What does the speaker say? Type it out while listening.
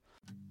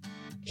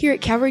Here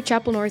at Calvary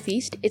Chapel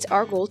Northeast, it's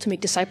our goal to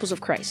make disciples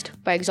of Christ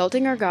by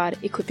exalting our God,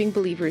 equipping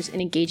believers,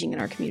 and engaging in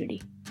our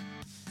community.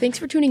 Thanks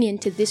for tuning in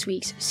to this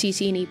week's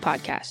CC&E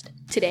podcast.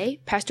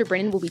 Today, Pastor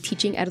Brennan will be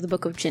teaching out of the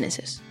book of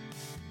Genesis.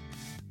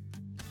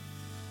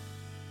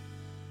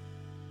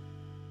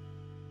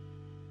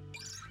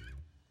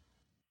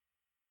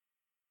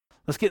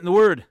 Let's get in the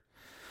Word.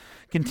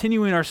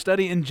 Continuing our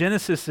study in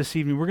Genesis this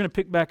evening, we're going to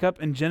pick back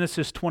up in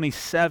Genesis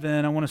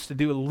 27. I want us to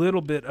do a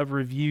little bit of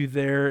review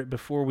there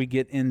before we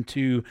get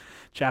into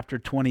chapter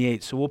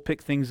 28. So we'll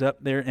pick things up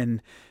there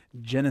in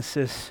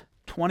Genesis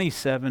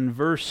 27,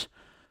 verse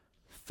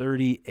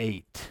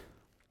 38.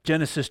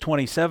 Genesis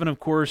 27, of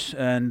course,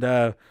 and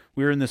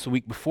we were in this the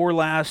week before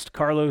last.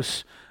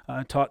 Carlos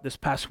taught this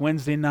past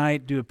Wednesday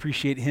night. Do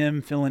appreciate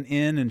him filling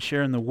in and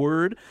sharing the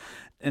Word.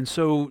 And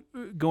so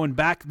going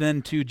back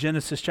then to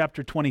Genesis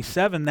chapter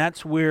 27,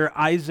 that's where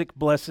Isaac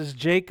blesses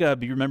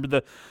Jacob. You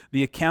remember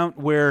the account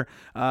where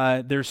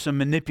there's some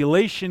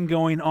manipulation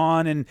going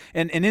on. And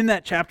in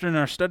that chapter, in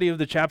our study of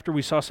the chapter,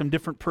 we saw some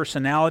different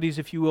personalities,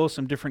 if you will,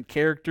 some different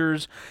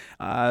characters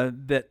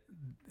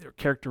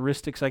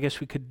characteristics, I guess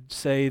we could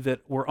say,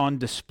 that were on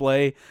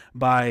display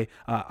by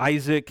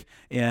Isaac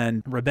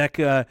and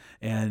Rebekah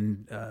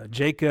and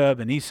Jacob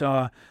and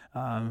Esau.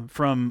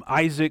 From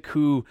Isaac,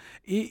 who,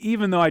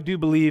 even though I do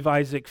believe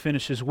Isaac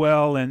finishes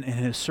well and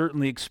has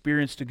certainly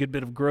experienced a good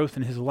bit of growth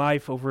in his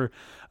life over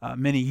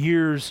many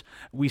years,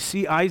 we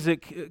see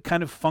Isaac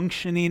kind of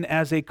functioning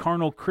as a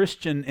carnal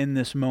Christian in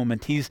this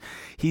moment. He's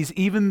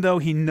even though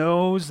he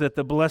knows that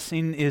the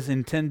blessing is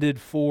intended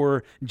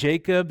for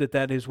Jacob,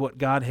 that is what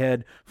God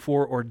had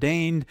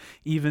foreordained,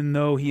 even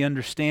though he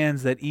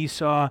understands that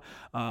Esau,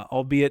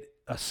 albeit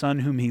a son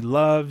whom he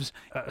loves,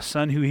 a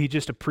son who he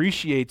just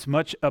appreciates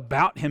much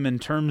about him in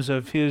terms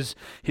of his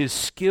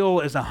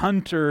skill as a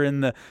hunter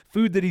and the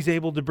food that he's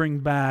able to bring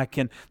back.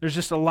 And there's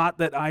just a lot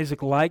that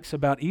Isaac likes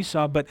about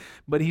Esau, but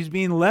he's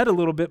being led a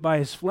little bit by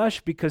his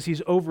flesh because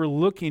he's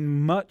overlooking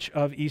much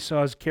of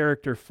Esau's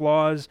character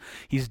flaws.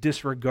 He's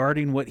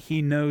disregarding what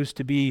he knows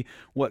to be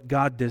what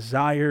God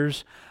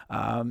desires.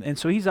 And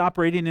so he's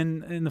operating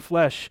in the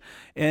flesh.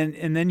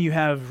 And then you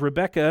have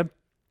Rebekah,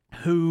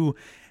 who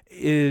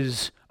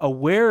is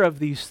aware of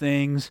these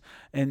things,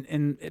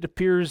 and it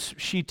appears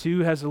she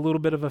too has a little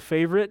bit of a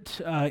favorite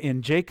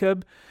in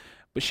Jacob,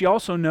 but she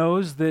also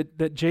knows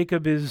that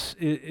Jacob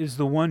is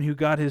the one who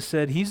God has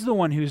said he's the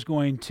one who's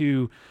going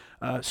to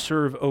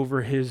serve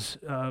over his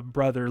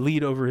brother,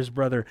 lead over his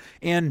brother.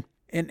 And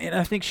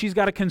I think she's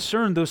got a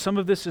concern, though some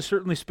of this is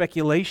certainly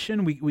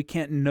speculation. We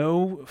can't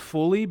know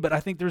fully, but I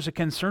think there's a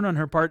concern on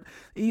her part.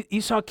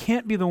 Esau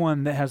can't be the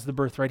one that has the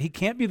birthright. He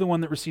can't be the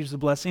one that receives the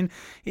blessing.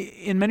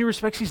 In many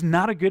respects, he's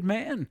not a good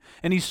man,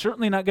 and he's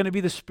certainly not going to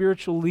be the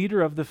spiritual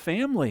leader of the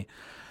family.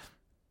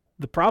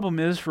 The problem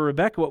is, for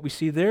Rebekah, what we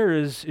see there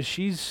is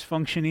she's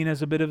functioning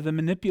as a bit of the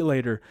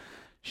manipulator.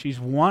 She's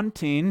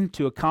wanting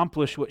to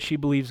accomplish what she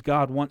believes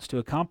God wants to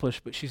accomplish,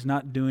 but she's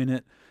not doing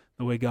it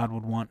the way God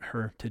would want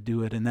her to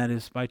do it, and that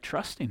is by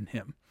trusting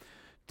him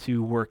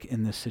to work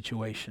in this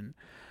situation.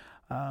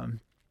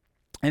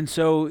 And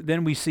so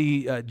then we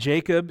see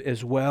Jacob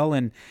as well,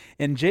 and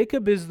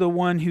Jacob is the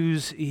one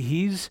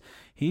he's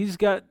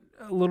got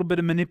a little bit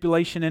of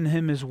manipulation in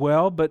him as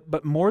well,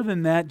 but more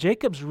than that,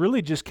 Jacob's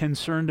really just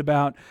concerned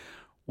about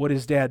what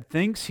his dad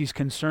thinks. He's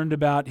concerned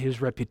about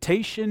his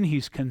reputation.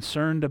 He's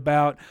concerned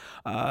about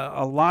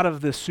a lot of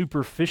the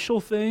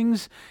superficial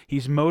things.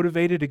 He's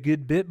motivated a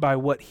good bit by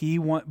what he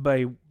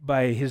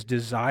by his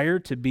desire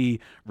to be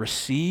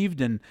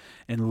received and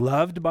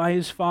loved by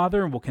his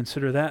father, and we'll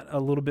consider that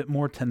a little bit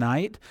more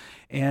tonight.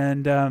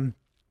 And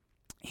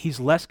he's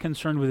less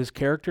concerned with his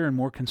character and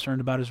more concerned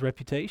about his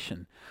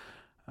reputation.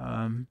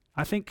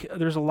 I think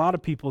there's a lot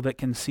of people that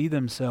can see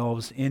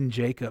themselves in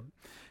Jacob.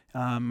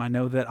 I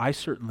know that I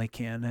certainly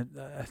can.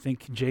 I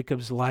think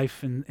Jacob's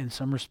life in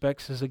some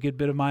respects is a good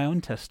bit of my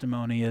own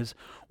testimony as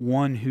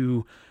one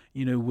who,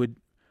 would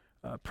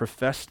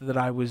profess that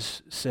I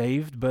was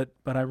saved, but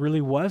I really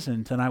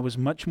wasn't. And I was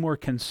much more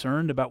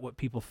concerned about what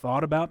people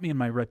thought about me and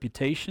my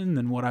reputation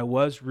than what I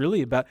was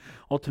really about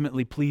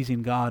ultimately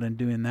pleasing God and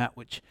doing that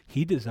which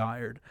he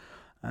desired.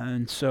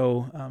 And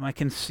so I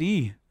can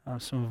see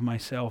some of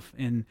myself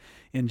in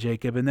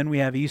Jacob. And then we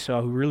have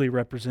Esau, who really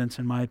represents,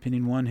 in my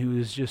opinion, one who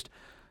is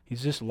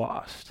he's just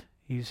lost.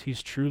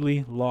 He's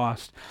truly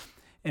lost.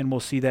 And we'll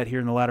see that here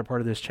in the latter part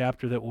of this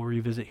chapter that we'll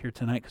revisit here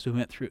tonight because we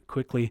went through it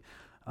quickly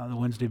the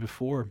Wednesday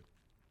before.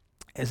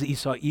 As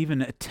Esau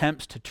even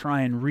attempts to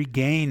try and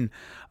regain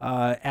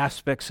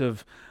aspects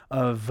of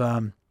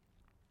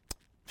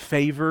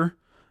favor,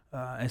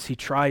 as he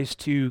tries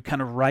to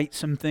kind of right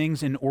some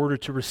things in order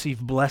to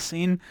receive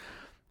blessing,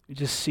 we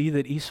just see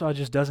that Esau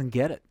just doesn't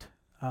get it.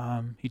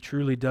 He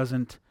truly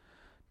doesn't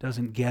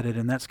get it.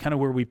 And that's kind of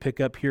where we pick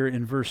up here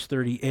in verse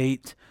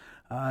 38.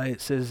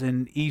 It says,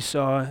 "And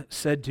Esau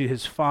said to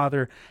his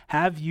father,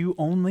 'Have you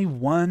only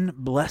one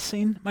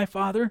blessing, my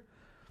father?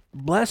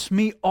 Bless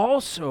me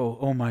also,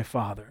 O my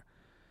father.'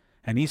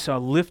 And Esau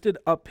lifted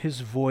up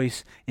his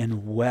voice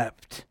and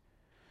wept."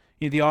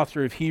 The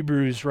author of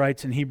Hebrews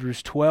writes in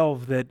Hebrews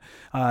 12 that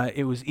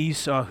it was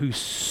Esau who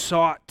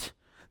sought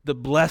the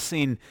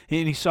blessing,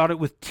 and he sought it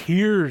with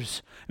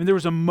tears. I mean, there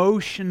was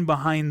emotion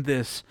behind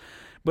this,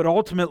 but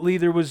ultimately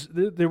there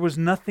was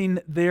nothing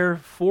there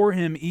for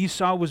him.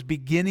 Esau was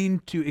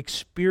beginning to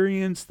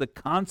experience the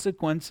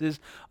consequences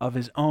of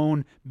his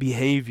own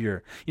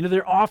behavior.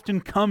 There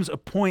often comes a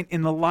point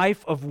in the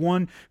life of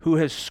one who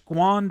has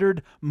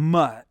squandered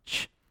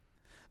much,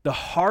 the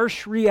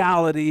harsh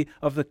reality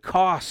of the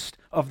cost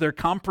of their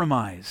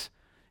compromise.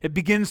 It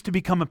begins to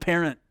become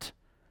apparent.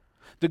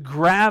 The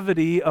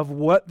gravity of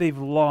what they've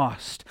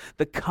lost,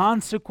 the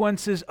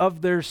consequences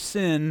of their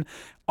sin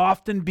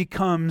often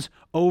becomes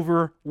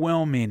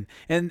overwhelming.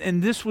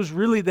 And this was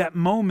really that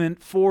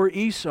moment for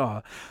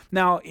Esau.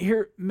 Now,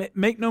 here,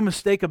 make no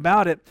mistake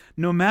about it,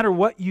 no matter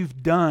what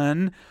you've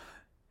done,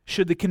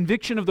 should the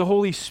conviction of the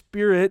Holy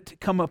Spirit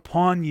come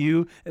upon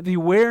you, the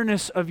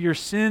awareness of your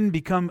sin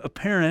become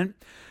apparent,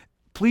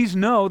 please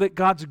know that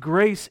God's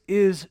grace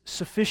is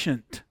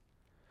sufficient.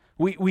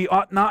 We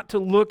ought not to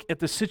look at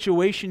the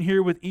situation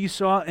here with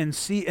Esau and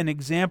see an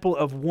example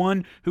of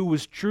one who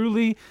was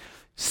truly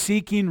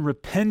seeking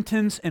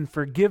repentance and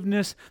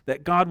forgiveness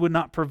that God would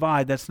not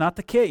provide. That's not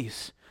the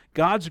case.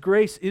 God's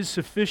grace is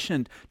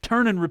sufficient.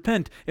 Turn and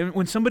repent. And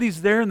when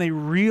somebody's there and they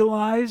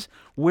realize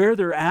where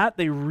they're at,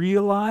 they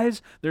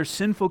realize their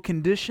sinful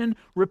condition,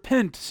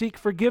 repent, seek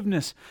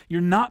forgiveness. You're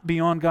not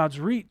beyond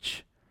God's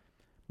reach.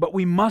 But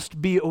we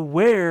must be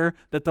aware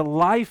that the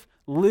life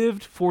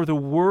lived for the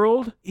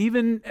world,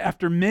 even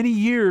after many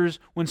years,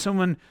 when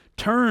someone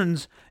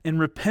turns and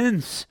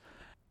repents,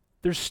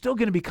 there's still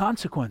going to be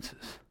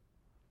consequences.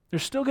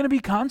 There's still going to be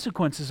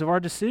consequences of our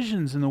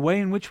decisions and the way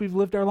in which we've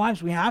lived our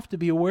lives. We have to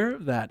be aware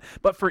of that.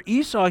 But for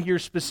Esau here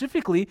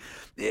specifically,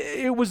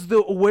 it was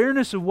the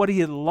awareness of what he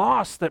had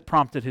lost that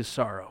prompted his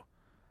sorrow.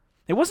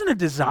 It wasn't a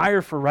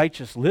desire for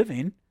righteous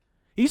living.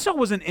 Esau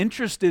wasn't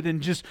interested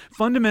in just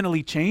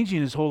fundamentally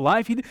changing his whole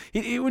life.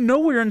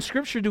 Nowhere in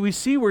Scripture do we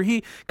see where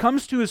he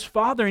comes to his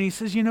father and he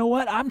says, you know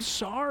what, I'm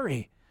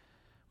sorry.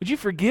 Would you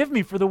forgive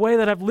me for the way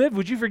that I've lived?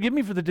 Would you forgive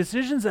me for the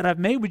decisions that I've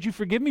made? Would you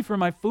forgive me for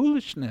my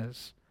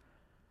foolishness?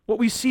 What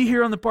we see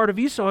here on the part of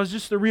Esau is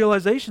just the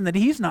realization that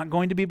he's not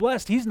going to be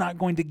blessed. He's not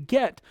going to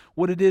get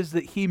what it is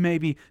that he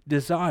maybe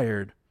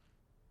desired.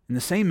 In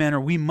the same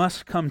manner, we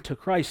must come to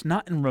Christ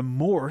not in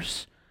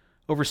remorse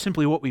over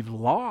simply what we've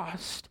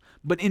lost,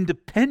 but in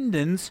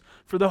dependence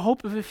for the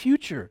hope of a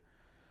future,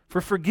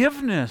 for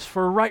forgiveness,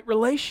 for a right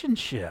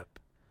relationship.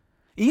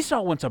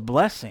 Esau wants a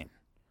blessing.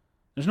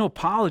 There's no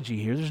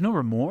apology here. There's no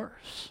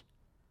remorse.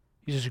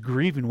 He's just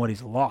grieving what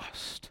he's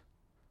lost.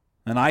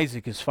 And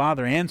Isaac, his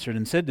father, answered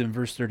and said to him,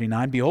 verse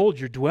 39, behold,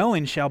 your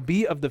dwelling shall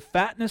be of the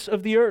fatness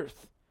of the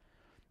earth,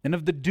 and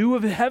of the dew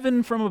of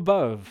heaven from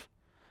above.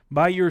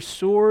 By your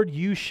sword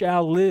you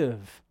shall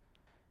live.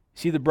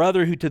 See, the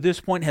brother who to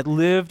this point had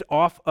lived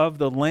off of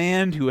the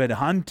land, who had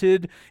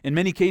hunted, in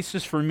many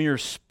cases for mere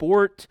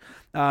sport,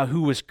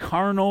 who was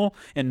carnal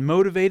and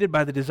motivated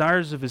by the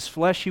desires of his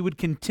flesh, he would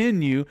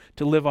continue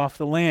to live off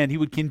the land. He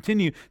would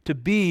continue to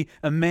be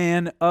a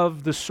man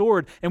of the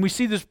sword. And we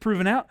see this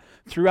proven out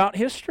throughout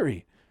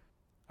history.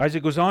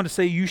 Isaac goes on to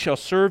say, you shall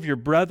serve your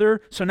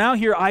brother. So now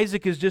here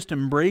Isaac is just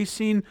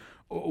embracing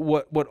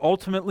what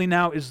ultimately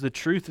now is the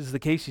truth, is the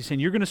case. He's saying,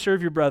 you're going to serve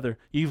your brother.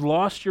 You've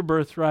lost your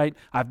birthright.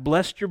 I've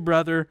blessed your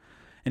brother.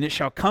 And it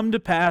shall come to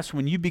pass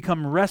when you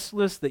become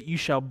restless that you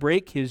shall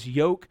break his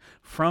yoke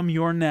from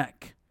your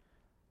neck.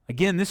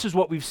 Again, this is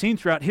what we've seen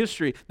throughout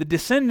history. The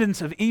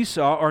descendants of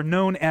Esau are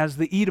known as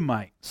the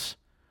Edomites.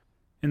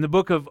 In the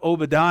book of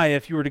Obadiah,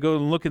 if you were to go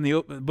and look in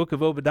the book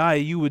of Obadiah,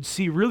 you would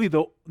see really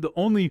the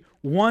only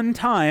one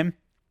time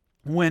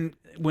when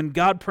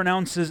God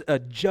pronounces a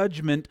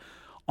judgment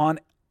on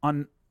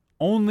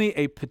only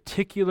a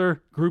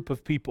particular group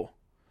of people,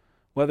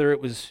 whether it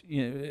was,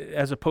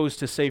 as opposed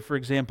to, say, for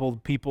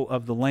example, people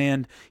of the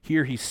land.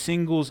 Here he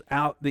singles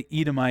out the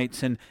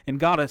Edomites, and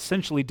God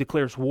essentially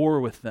declares war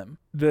with them.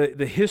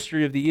 The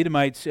history of the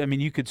Edomites, I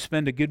mean, you could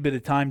spend a good bit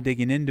of time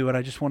digging into it.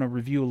 I just want to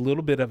review a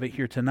little bit of it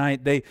here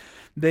tonight.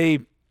 They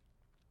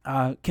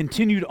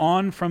continued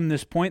on from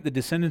this point, the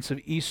descendants of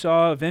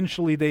Esau.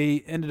 Eventually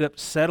they ended up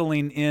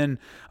settling in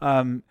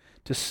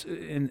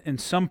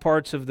some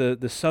parts of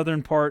the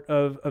southern part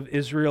of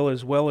Israel,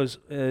 as well as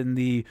in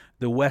the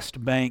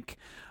West Bank.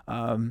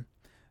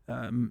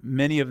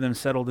 Many of them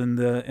settled in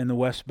the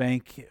West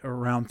Bank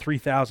around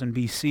 3000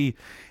 BC,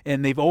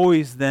 and they've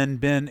always then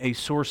been a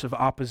source of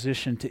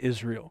opposition to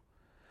Israel.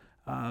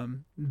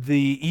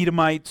 The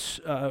Edomites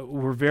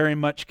were very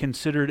much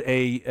considered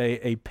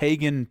a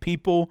pagan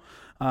people.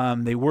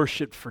 They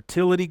worshipped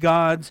fertility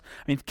gods.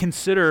 I mean,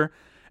 consider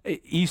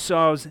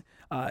Esau's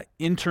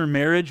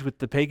intermarriage with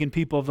the pagan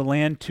people of the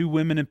land, two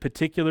women in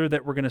particular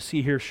that we're going to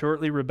see here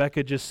shortly.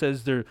 Rebecca just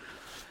says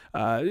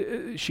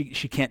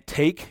she can't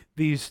take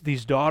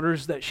these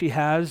daughters that she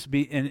has,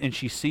 and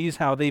she sees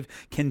how they've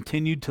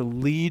continued to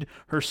lead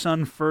her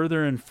son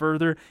further and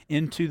further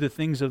into the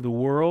things of the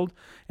world.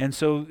 And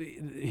so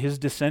his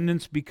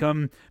descendants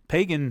become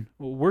pagan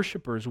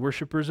worshipers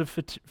of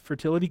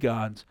fertility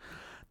gods.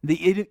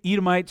 The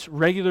Edomites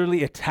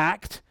regularly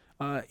attacked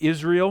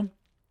Israel.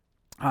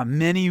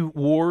 Many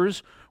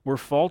wars were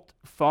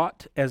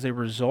fought as a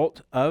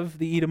result of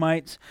the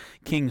Edomites.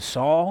 King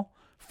Saul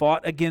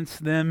fought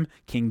against them.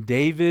 King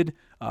David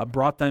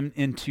brought them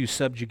into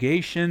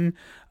subjugation.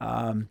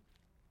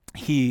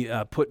 He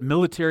put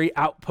military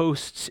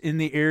outposts in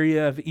the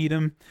area of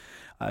Edom.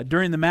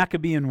 During the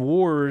Maccabean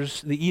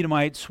Wars, the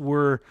Edomites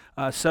were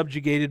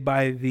subjugated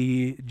by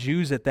the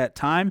Jews at that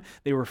time.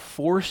 They were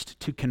forced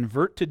to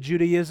convert to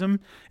Judaism,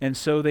 and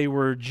so they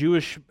were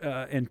Jewish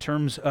in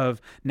terms of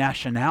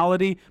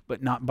nationality,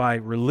 but not by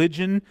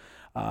religion.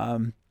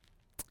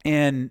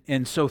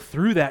 And so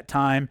through that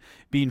time,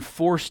 being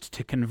forced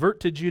to convert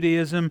to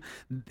Judaism,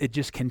 it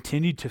just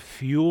continued to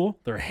fuel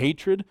their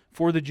hatred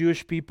for the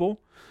Jewish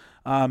people.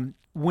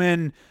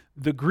 When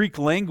the Greek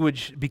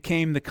language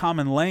became the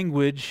common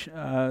language,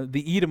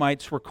 the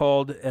Edomites were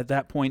called at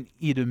that point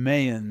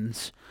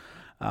Idumeans.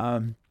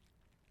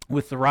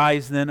 With the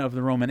rise then of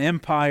the Roman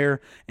Empire,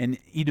 an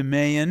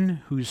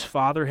Idumean whose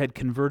father had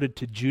converted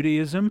to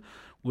Judaism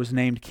was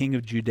named King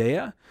of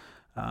Judea.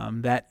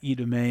 That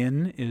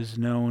Idumean is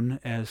known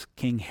as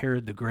King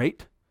Herod the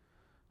Great.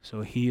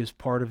 So he is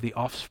part of the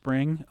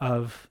offspring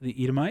of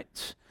the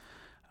Edomites.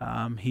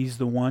 He's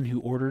the one who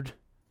ordered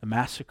the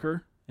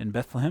massacre in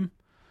Bethlehem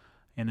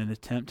in an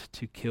attempt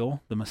to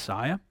kill the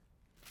Messiah.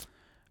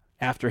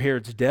 After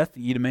Herod's death,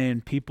 the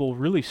Idumean people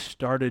really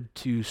started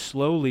to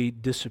slowly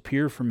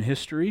disappear from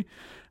history.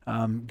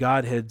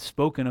 God had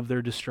spoken of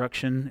their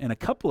destruction in a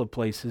couple of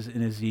places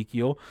in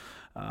Ezekiel.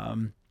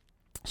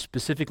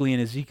 Specifically in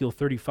Ezekiel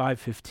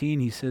 35:15,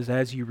 he says,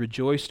 "As you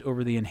rejoiced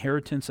over the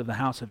inheritance of the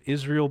house of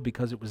Israel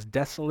because it was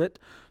desolate,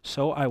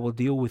 so I will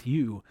deal with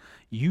you.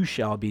 You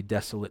shall be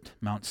desolate,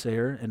 Mount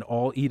Seir, and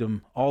all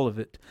Edom, all of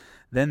it.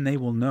 Then they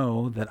will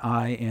know that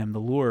I am the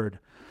Lord."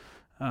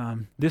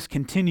 This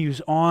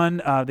continues on.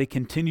 They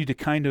continue to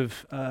kind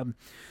of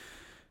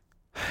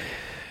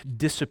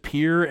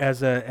disappear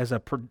as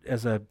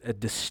a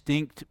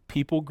distinct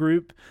people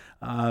group.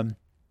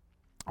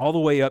 All the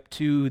way up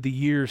to the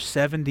year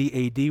 70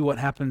 AD. What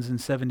happens in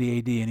 70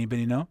 AD?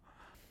 Anybody know?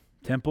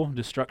 Temple,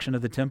 destruction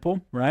of the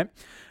temple, right?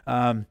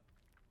 The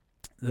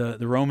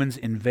Romans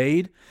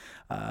invade.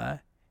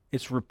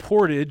 It's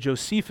reported,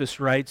 Josephus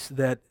writes,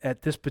 that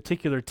at this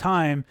particular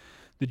time,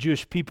 the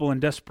Jewish people in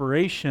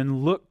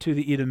desperation looked to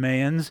the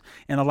Idumeans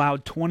and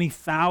allowed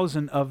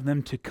 20,000 of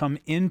them to come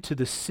into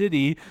the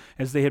city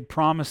as they had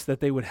promised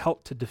that they would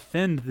help to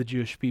defend the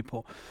Jewish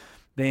people.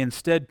 They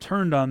instead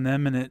turned on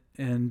them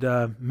and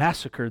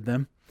massacred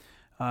them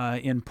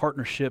in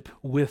partnership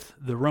with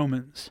the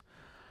Romans.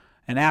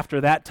 And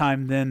after that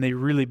time, then they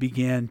really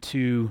began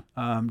to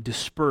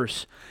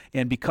disperse.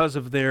 And because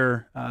of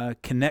their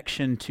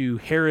connection to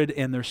Herod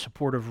and their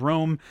support of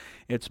Rome,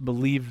 it's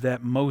believed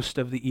that most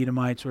of the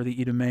Edomites or the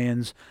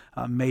Idumeans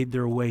made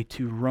their way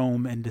to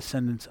Rome, and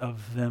descendants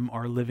of them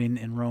are living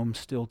in Rome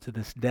still to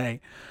this day.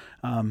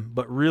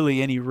 But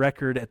really, any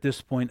record at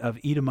this point of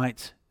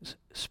Edomites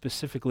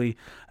specifically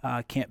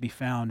can't be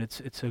found.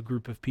 It's a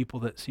group of people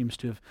that seems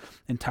to have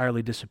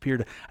entirely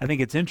disappeared. I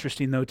think it's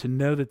interesting, though, to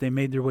know that they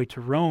made their way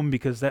to Rome,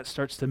 because that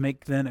starts to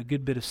make then a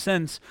good bit of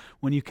sense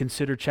when you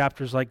consider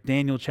chapters like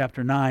Daniel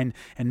chapter 9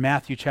 and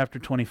Matthew chapter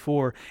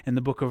 24 and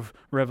the book of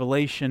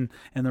Revelation,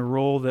 and the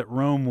role that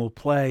Rome will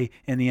play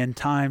in the end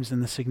times,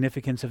 and the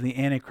significance of the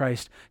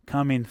Antichrist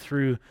coming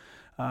through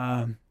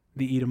the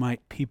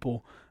Edomite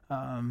people.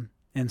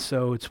 And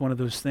so it's one of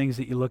those things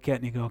that you look at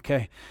and you go,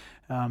 okay,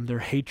 their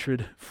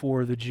hatred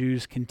for the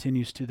Jews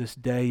continues to this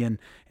day, and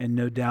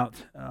no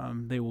doubt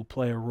they will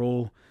play a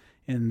role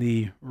in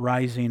the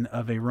rising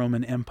of a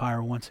Roman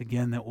Empire once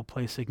again that will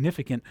play a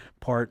significant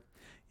part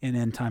in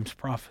end times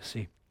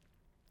prophecy.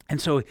 And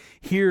so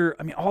here,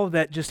 all of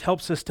that just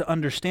helps us to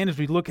understand as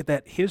we look at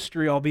that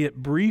history, albeit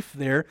brief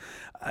there,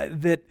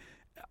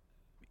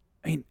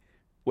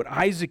 what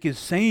Isaac is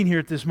saying here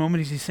at this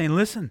moment is he's saying,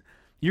 listen,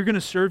 you're going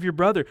to serve your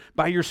brother.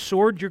 By your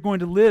sword you're going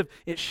to live.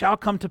 It shall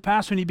come to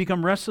pass when you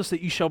become restless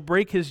that you shall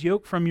break his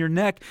yoke from your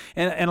neck.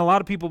 And a lot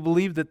of people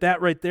believe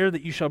that right there,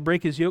 that you shall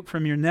break his yoke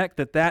from your neck,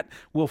 that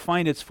will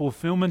find its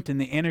fulfillment in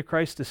the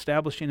Antichrist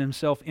establishing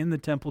himself in the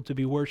temple to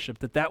be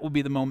worshipped, that will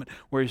be the moment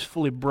where he's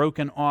fully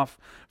broken off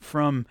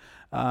from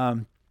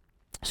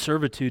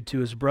servitude to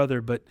his brother.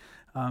 But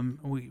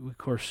we, of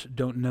course,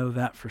 don't know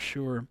that for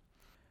sure.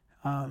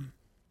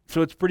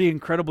 So it's pretty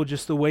incredible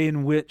just the way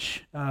in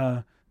which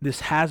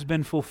this has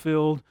been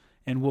fulfilled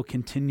and will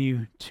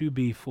continue to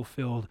be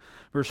fulfilled.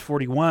 Verse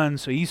 41,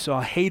 so Esau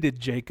hated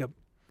Jacob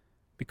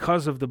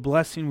because of the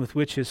blessing with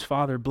which his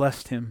father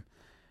blessed him.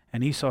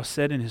 And Esau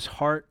said in his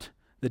heart,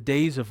 The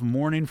days of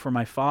mourning for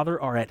my father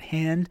are at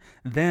hand.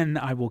 Then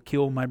I will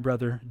kill my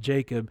brother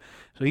Jacob."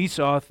 So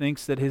Esau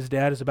thinks that his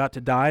dad is about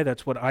to die.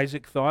 That's what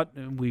Isaac thought.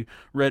 And we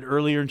read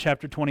earlier in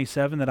chapter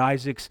 27 that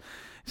Isaac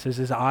says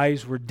his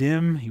eyes were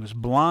dim. He was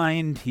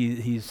blind.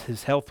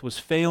 His health was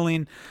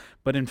failing.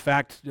 But in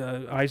fact,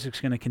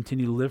 Isaac's going to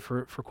continue to live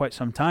for quite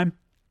some time.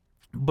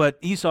 But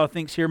Esau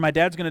thinks here, my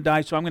dad's going to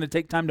die, so I'm going to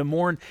take time to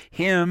mourn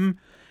him,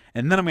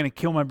 and then I'm going to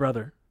kill my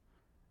brother.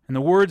 In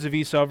the words of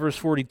Esau, verse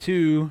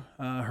 42,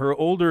 her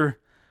older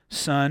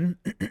son,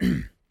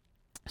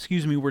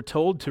 were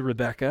told to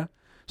Rebekah.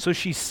 So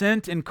she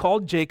sent and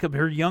called Jacob,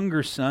 her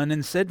younger son,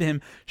 and said to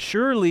him,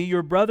 "Surely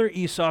your brother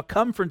Esau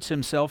comforts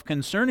himself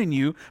concerning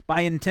you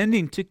by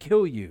intending to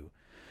kill you.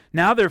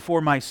 Now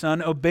therefore, my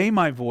son, obey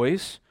my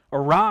voice.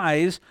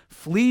 Arise,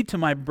 flee to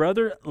my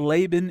brother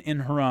Laban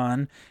in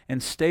Haran,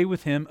 and stay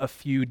with him a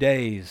few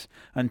days,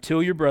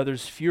 until your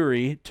brother's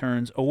fury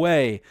turns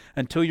away,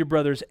 until your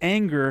brother's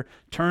anger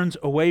turns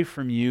away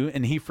from you,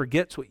 and he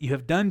forgets what you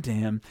have done to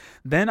him.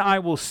 Then I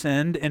will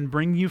send and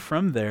bring you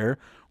from there.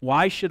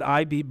 Why should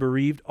I be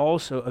bereaved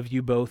also of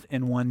you both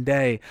in one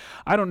day?"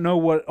 I don't know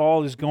what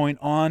all is going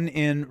on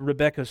in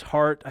Rebekah's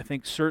heart. I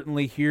think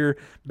certainly here,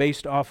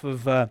 based off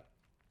of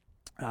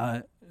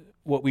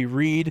what we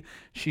read,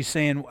 she's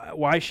saying,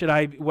 why should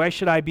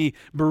I be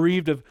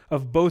bereaved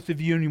of both of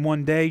you in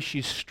one day?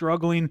 She's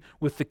struggling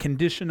with the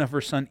condition of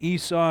her son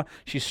Esau.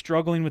 She's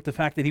struggling with the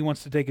fact that he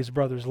wants to take his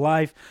brother's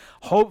life.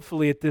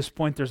 Hopefully at this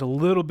point there's a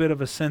little bit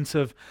of a sense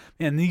of,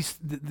 man,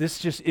 this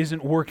just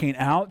isn't working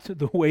out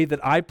the way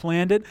that I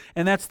planned it.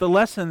 And that's the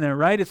lesson there,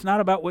 right? It's not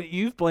about what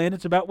you've planned,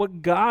 it's about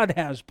what God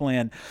has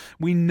planned.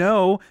 We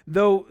know,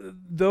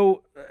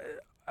 though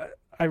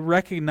I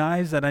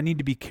recognize that I need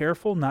to be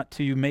careful not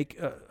to make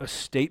a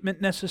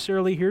statement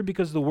necessarily here,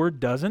 because the word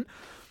doesn't.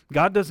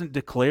 God doesn't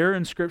declare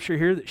in Scripture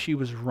here that she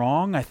was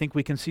wrong. I think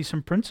we can see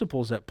some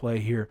principles at play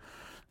here,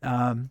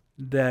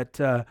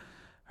 that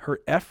her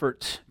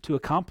efforts to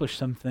accomplish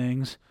some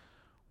things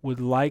would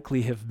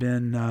likely have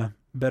been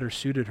better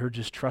suited her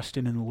just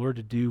trusting in the Lord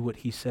to do what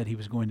he said he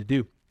was going to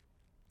do.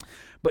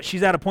 But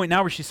she's at a point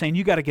now where she's saying,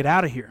 you got to get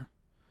out of here.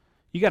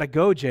 You got to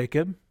go,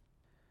 Jacob.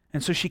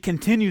 And so she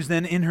continues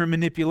then in her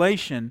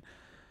manipulation,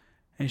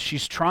 and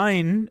she's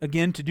trying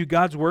again to do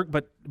God's work,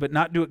 but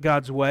not do it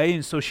God's way.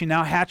 And so she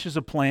now hatches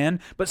a plan.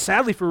 But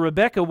sadly for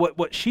Rebekah,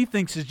 what she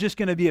thinks is just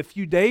going to be a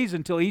few days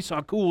until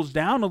Esau cools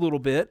down a little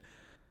bit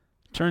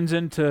turns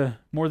into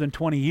more than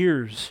 20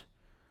 years.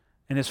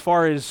 And as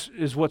far as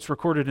what's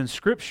recorded in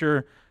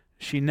Scripture,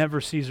 she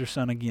never sees her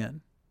son again.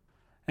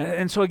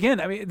 And so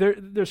again, I mean,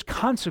 there's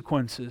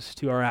consequences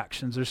to our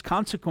actions. There's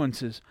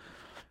consequences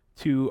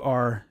to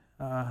our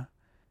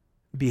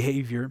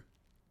behavior.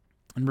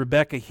 And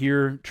Rebekah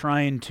here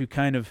trying to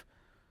kind of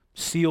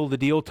seal the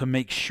deal to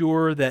make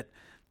sure that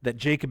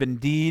Jacob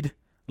indeed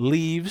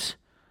leaves.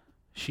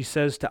 She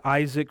says to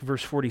Isaac,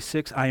 verse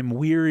 46, "I am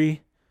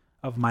weary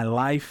of my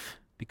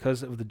life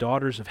because of the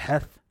daughters of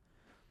Heth.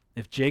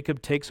 If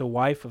Jacob takes a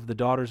wife of the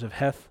daughters of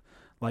Heth,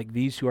 like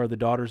these who are the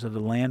daughters of the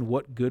land,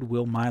 what good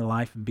will my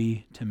life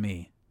be to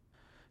me?"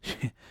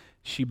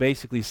 She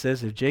basically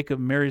says, if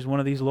Jacob marries one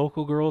of these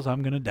local girls,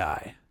 I'm going to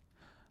die.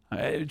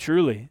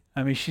 Truly.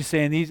 I mean, she's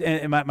saying these,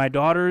 and my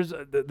daughters,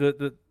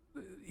 the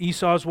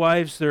Esau's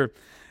wives, they're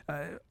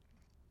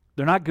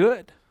not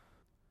good.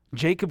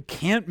 Jacob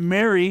can't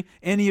marry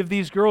any of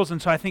these girls,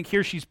 and so I think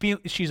here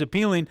she's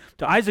appealing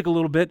to Isaac a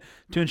little bit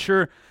to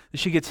ensure that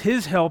she gets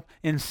his help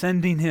in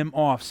sending him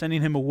off,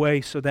 sending him away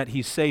so that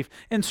he's safe,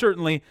 and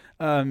certainly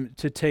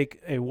to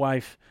take a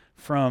wife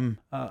from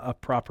a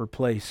proper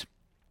place.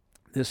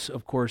 This,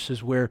 of course,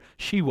 is where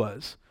she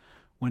was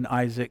when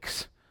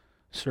Isaac's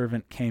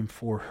servant came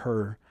for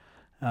her.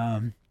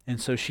 And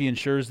so she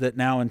ensures that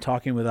now in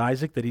talking with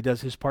Isaac that he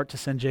does his part to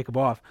send Jacob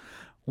off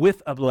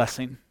with a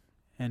blessing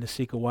and to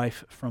seek a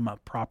wife from a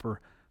proper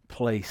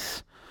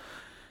place.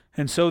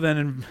 And so then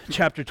in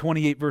chapter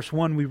 28, verse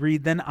 1, we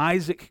read, "Then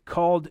Isaac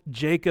called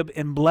Jacob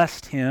and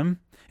blessed him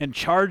and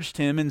charged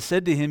him and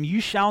said to him,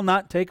 'You shall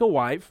not take a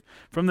wife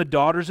from the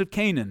daughters of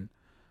Canaan.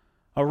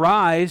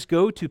 Arise,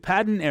 go to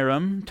Paddan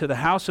Aram, to the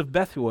house of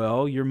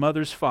Bethuel, your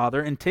mother's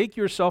father, and take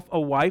yourself a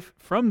wife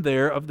from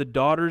there of the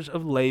daughters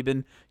of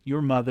Laban,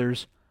 your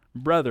mother's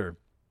brother.'"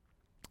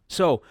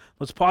 So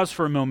let's pause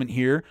for a moment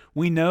here.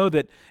 We know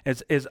that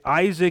as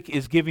Isaac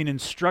is giving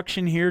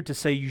instruction here to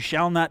say, you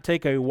shall not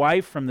take a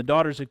wife from the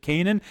daughters of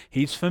Canaan,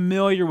 he's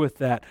familiar with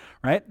that,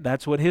 right?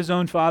 That's what his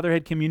own father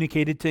had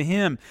communicated to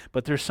him.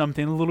 But there's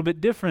something a little bit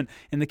different.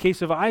 In the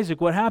case of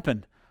Isaac, what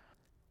happened?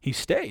 He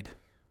stayed.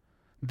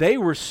 They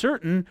were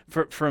certain,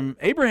 from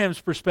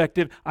Abraham's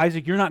perspective,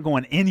 Isaac, you're not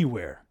going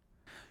anywhere.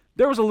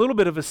 There was a little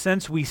bit of a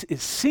sense,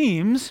 it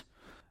seems,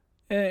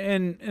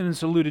 and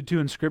it's alluded to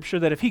in Scripture,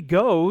 that if he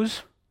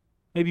goes,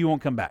 maybe he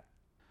won't come back.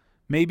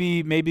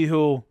 Maybe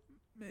he'll,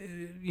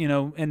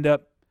 end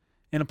up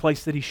in a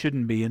place that he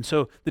shouldn't be. And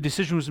so the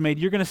decision was made,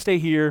 you're going to stay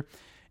here,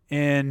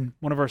 and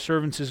one of our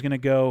servants is going to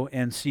go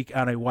and seek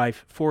out a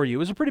wife for you. It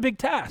was a pretty big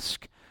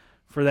task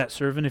for that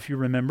servant, if you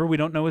remember. We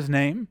don't know his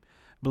name.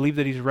 believe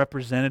that he's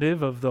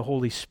representative of the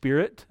Holy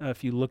Spirit,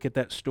 if you look at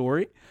that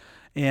story.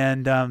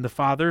 And the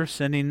Father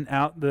sending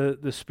out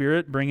the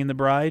Spirit, bringing the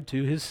bride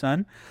to his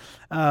Son.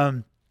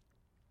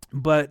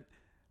 But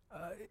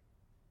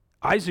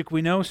Isaac,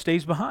 we know,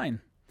 stays behind.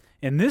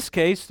 In this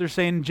case, they're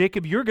saying,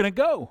 Jacob, you're going to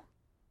go,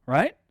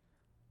 right?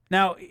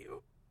 Now,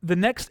 the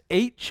next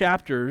 8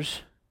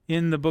 chapters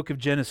in the book of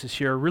Genesis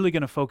here are really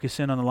going to focus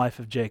in on the life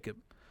of Jacob.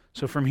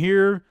 So from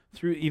here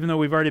through, even though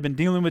we've already been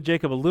dealing with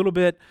Jacob a little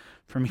bit,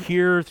 from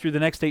here through the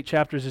next 8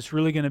 chapters, it's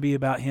really going to be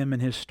about him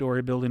and his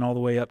story, building all the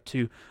way up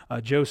to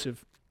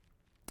Joseph.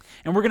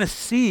 And we're going to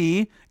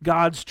see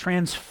God's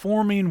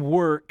transforming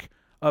work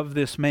of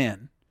this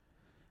man.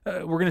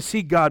 We're going to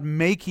see God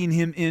making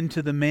him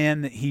into the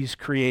man that he's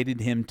created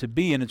him to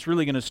be. And it's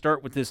really going to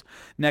start with this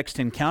next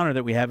encounter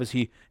that we have as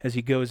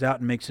he goes out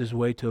and makes his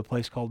way to a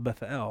place called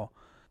Bethel.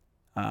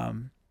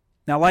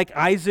 Now, like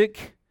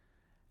Isaac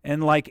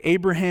and like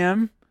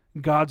Abraham,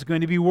 God's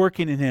going to be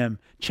working in him,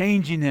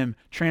 changing him,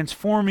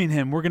 transforming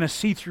him. We're going to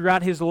see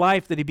throughout his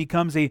life that he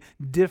becomes a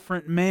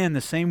different man,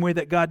 the same way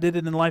that God did it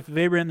in the life of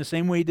Abraham, the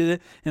same way he did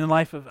it in the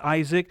life of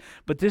Isaac.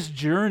 But this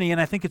journey, and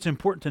I think it's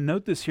important to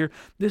note this here,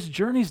 this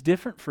journey is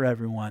different for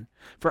everyone.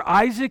 For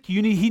Isaac,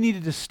 he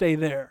needed to stay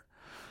there.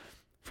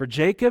 For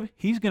Jacob,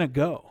 he's going to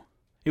go.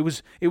 It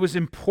was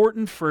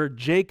important for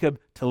Jacob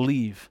to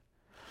leave.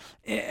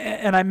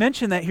 And I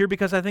mention that here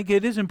because I think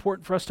it is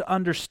important for us to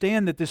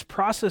understand that this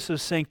process of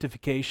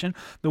sanctification,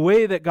 the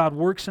way that God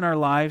works in our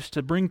lives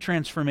to bring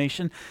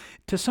transformation,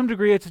 to some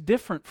degree it's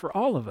different for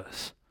all of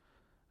us.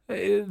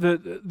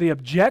 The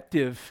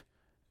objective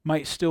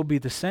might still be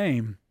the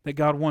same, that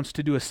God wants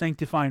to do a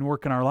sanctifying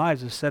work in our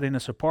lives of setting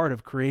us apart,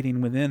 of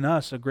creating within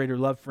us a greater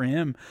love for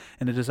Him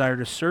and a desire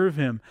to serve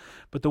Him.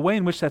 But the way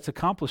in which that's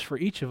accomplished for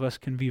each of us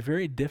can be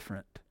very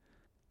different.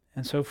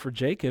 And so for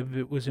Jacob,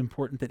 it was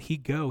important that he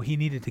go. He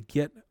needed to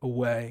get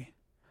away.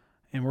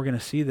 And we're going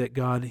to see that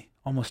God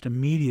almost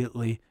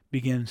immediately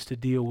begins to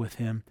deal with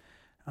him.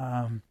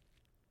 And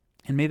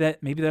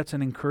maybe that's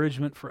an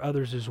encouragement for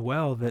others as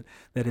well, that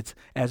it's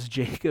as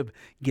Jacob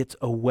gets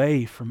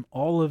away from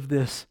all of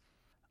this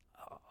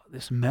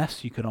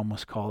mess, you could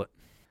almost call it,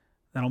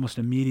 that almost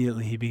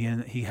immediately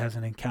he has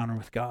an encounter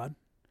with God.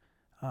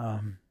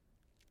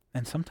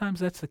 And sometimes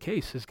that's the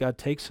case, as God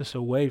takes us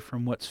away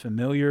from what's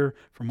familiar,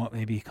 from what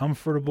may be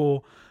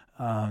comfortable,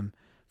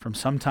 from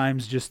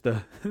sometimes just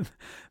the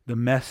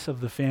mess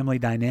of the family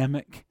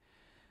dynamic,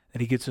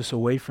 that He gets us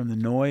away from the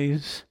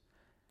noise,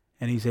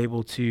 and He's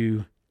able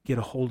to get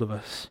a hold of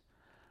us.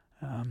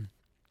 And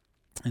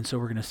so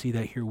we're going to see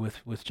that here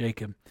with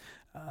Jacob.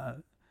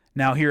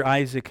 Now here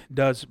Isaac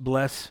does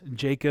bless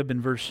Jacob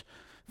in verse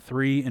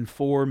 3 and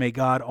 4. May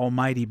God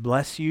Almighty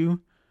bless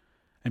you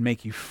and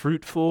make you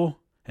fruitful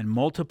and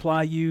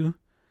multiply you,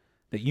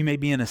 that you may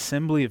be an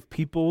assembly of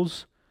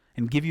peoples,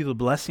 and give you the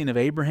blessing of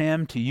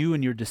Abraham to you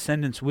and your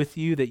descendants with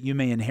you, that you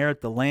may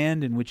inherit the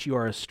land in which you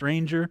are a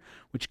stranger,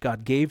 which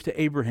God gave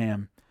to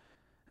Abraham.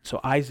 So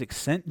Isaac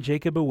sent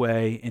Jacob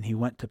away, and he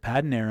went to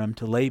Paddan Aram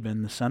to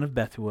Laban, the son of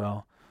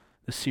Bethuel,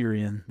 the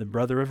Syrian, the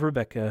brother of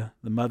Rebekah,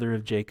 the mother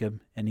of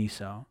Jacob and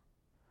Esau.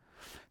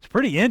 It's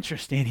pretty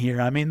interesting here.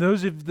 I mean,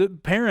 those of the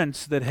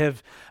parents that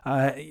have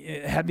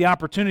had the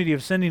opportunity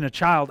of sending a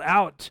child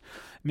out,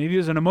 maybe it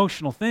was an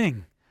emotional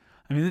thing.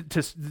 I mean,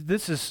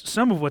 this is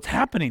some of what's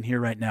happening here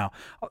right now.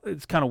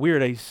 It's kind of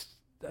weird. I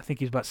think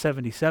he's about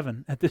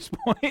 77 at this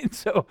point,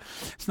 so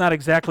it's not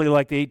exactly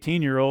like the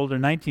 18-year-old or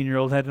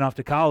 19-year-old heading off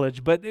to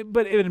college, but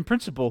in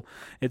principle,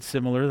 it's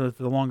similar,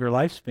 the longer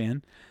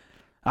lifespan.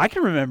 I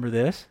can remember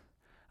this.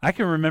 I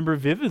can remember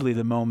vividly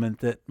the moment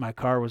that my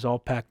car was all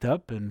packed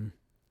up and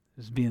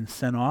was being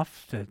sent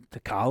off to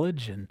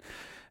college, and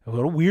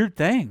what a weird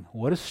thing.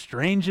 What a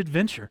strange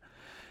adventure.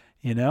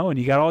 You know, and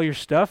you got all your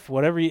stuff,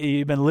 whatever,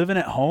 you've been living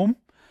at home,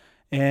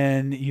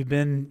 and you've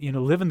been,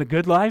 living the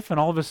good life, and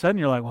all of a sudden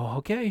you're like, well,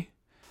 okay,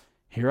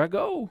 here I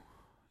go,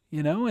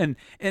 and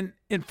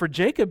for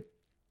Jacob,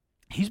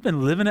 he's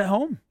been living at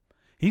home.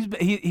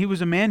 He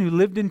was a man who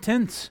lived in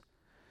tents.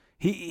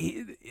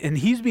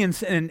 He's being,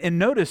 and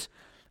notice,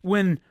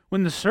 when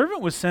the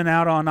servant was sent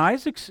out on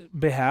Isaac's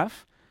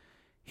behalf,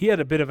 he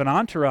had a bit of an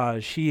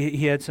entourage.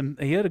 He had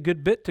a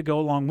good bit to go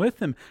along with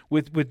him.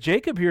 With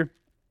Jacob here,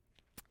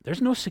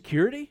 there's no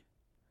security.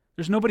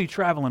 There's nobody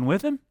traveling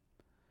with him.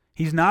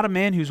 He's not a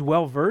man who's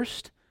well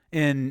versed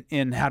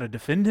in how to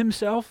defend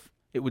himself,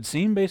 it would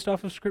seem, based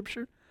off of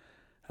Scripture.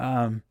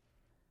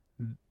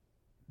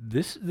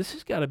 This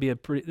has got to be a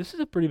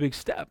pretty big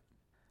step.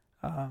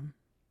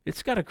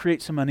 It's got to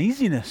create some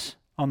uneasiness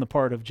on the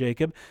part of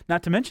Jacob,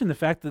 not to mention the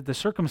fact that the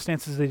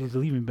circumstances that he's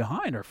leaving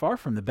behind are far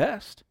from the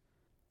best.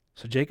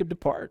 So Jacob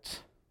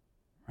departs,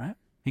 right?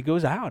 He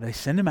goes out. They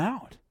send him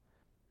out.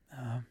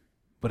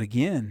 But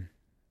again,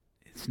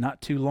 it's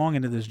not too long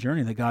into this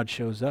journey that God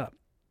shows up.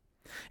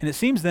 And it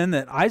seems then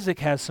that Isaac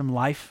has some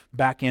life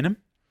back in him.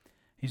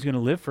 He's going to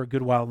live for a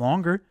good while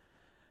longer.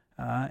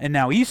 And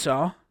now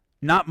Esau,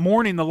 not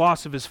mourning the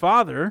loss of his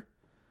father,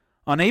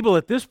 unable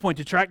at this point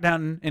to track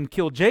down and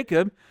kill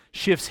Jacob,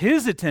 shifts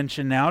his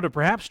attention now to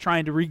perhaps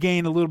trying to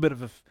regain a little bit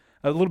of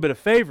a little bit of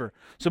favor.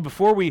 So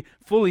before we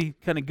fully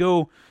kind of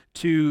go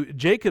to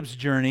Jacob's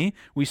journey,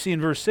 we see in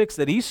verse 6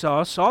 that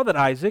Esau saw that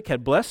Isaac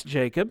had blessed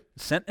Jacob,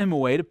 sent him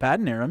away to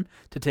Paddan Aram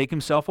to take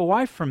himself a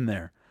wife from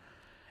there.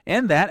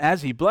 And that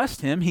as he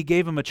blessed him, he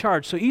gave him a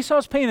charge. So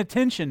Esau's paying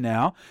attention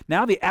now.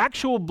 Now the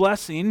actual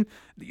blessing,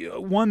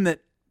 one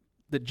that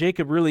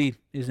Jacob really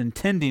is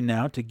intending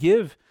now to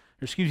give,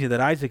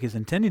 that Isaac is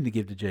intending to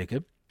give to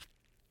Jacob,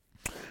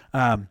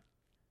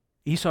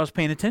 Esau's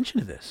paying attention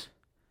to this.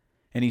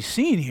 And he's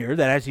seeing here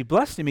that as he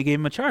blessed him, he gave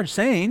him a charge,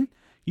 saying,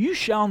 "You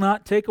shall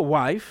not take a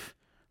wife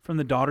from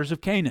the daughters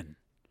of Canaan."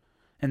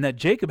 And that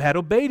Jacob had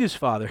obeyed his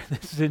father.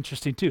 This is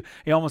interesting too.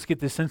 You almost get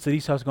this sense that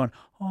Esau's going,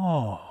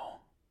 oh,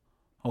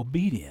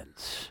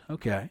 obedience.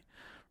 Okay,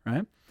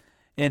 right?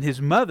 And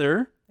his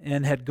mother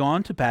had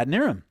gone to Paddan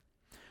Aram.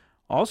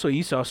 Also,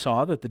 Esau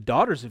saw that the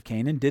daughters of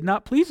Canaan did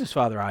not please his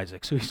father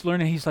Isaac. So he's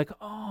learning, he's like,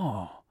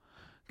 oh,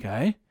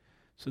 okay.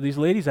 So these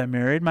ladies I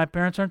married, my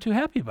parents aren't too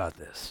happy about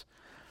this.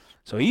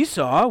 So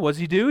Esau, what does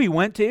he do? He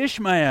went to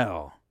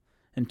Ishmael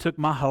and took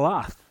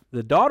Mahalath,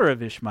 the daughter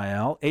of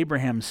Ishmael,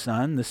 Abraham's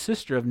son, the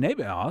sister of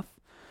Nebaioth,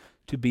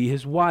 to be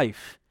his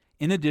wife,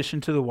 in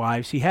addition to the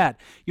wives he had.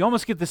 You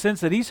almost get the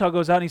sense that Esau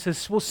goes out and he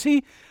says, well,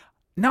 see,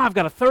 now I've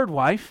got a third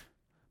wife,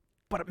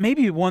 but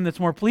maybe one that's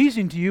more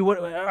pleasing to you. What,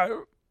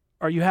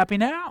 are you happy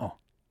now?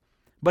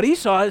 But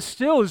Esau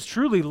is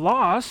truly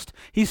lost.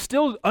 He's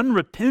still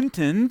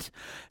unrepentant.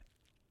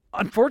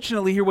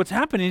 Unfortunately, here what's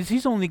happening is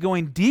he's only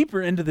going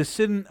deeper into the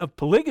sin of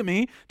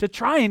polygamy to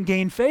try and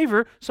gain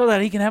favor so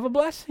that he can have a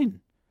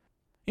blessing.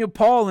 You know,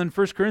 Paul in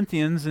 1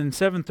 Corinthians in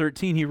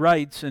 7:13, he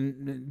writes,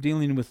 in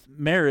dealing with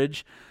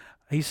marriage,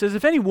 he says,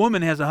 if any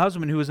woman has a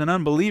husband who is an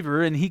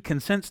unbeliever and he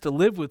consents to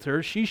live with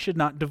her, she should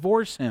not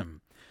divorce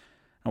him.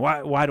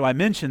 Now, why do I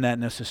mention that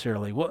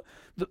necessarily? Well,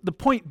 the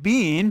point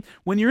being,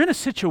 when you're in a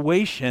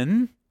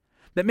situation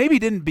that maybe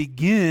didn't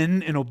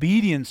begin in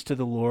obedience to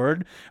the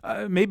Lord,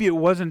 maybe it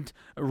wasn't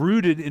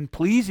rooted in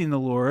pleasing the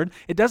Lord,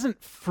 it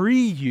doesn't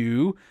free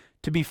you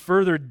to be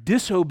further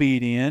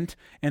disobedient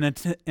in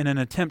an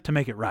attempt to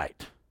make it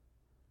right.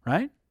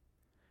 Right?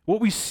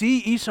 What we see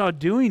Esau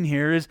doing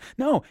here is,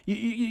 no,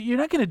 you're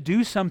not going to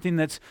do something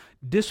that's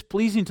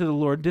displeasing to the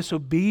Lord,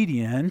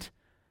 disobedient,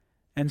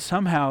 and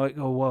somehow it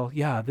go, well,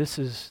 yeah, this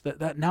is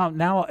that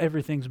now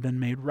everything's been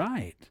made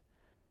right.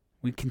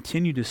 We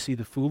continue to see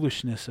the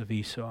foolishness of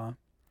Esau.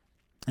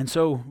 And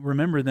so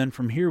remember then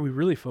from here we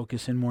really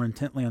focus in more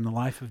intently on the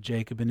life of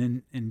Jacob,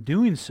 and in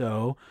doing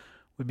so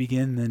we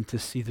begin then to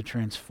see the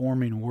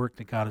transforming work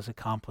that God is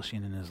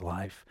accomplishing in his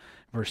life.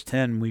 Verse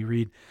 10 we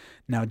read,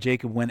 now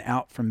Jacob went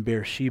out from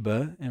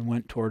Beersheba and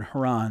went toward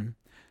Haran.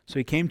 So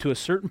he came to a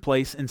certain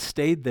place and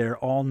stayed there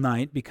all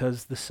night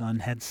because the sun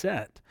had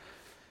set.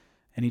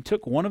 And he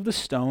took one of the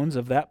stones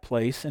of that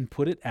place and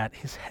put it at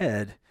his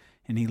head,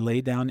 and he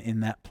lay down in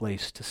that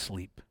place to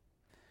sleep.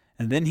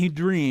 And then he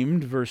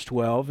dreamed, verse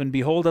 12, and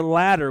behold, a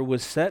ladder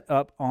was set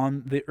up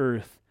on the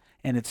earth,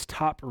 and its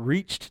top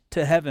reached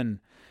to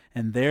heaven,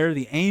 and there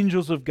the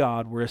angels of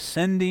God were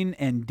ascending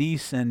and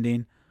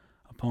descending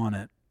upon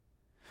it.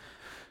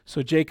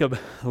 So Jacob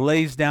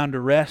lays down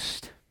to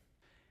rest.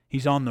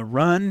 He's on the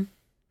run.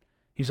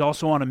 He's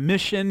also on a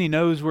mission. He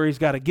knows where he's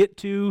got to get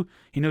to.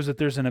 He knows that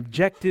there's an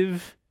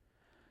objective.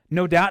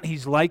 No doubt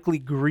he's likely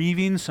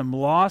grieving some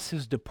loss.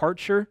 His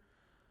departure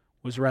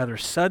was rather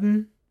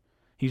sudden.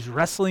 He's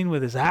wrestling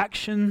with his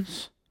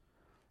actions.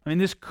 I mean,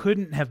 this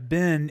couldn't have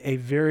been a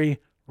very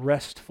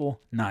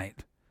restful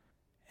night.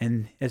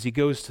 And as he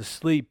goes to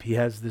sleep, he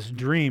has this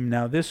dream.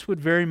 Now, this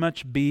would very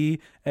much be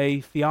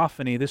a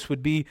theophany. This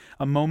would be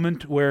a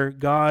moment where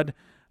God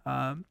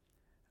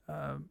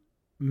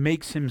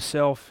makes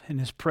himself and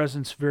his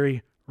presence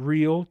very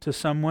real to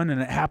someone,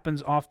 and it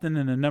happens often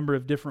in a number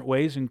of different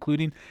ways,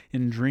 including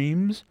in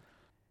dreams.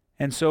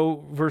 And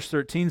so verse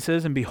 13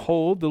 says, and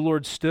behold, the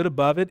Lord stood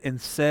above it and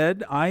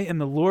said, I am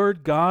the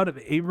Lord God of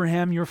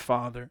Abraham your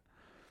father,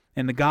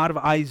 and the God of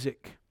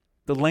Isaac.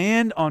 The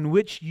land on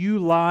which you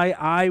lie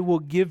I will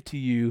give to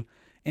you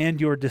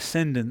and your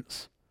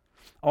descendants.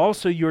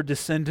 Also your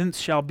descendants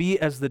shall be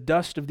as the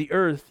dust of the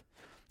earth.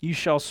 You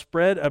shall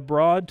spread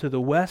abroad to the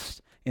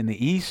west and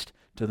the east,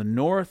 to the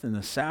north and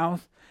the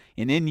south.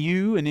 And in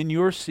you and in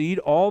your seed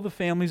all the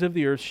families of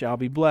the earth shall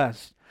be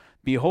blessed.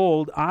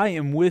 Behold, I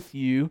am with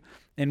you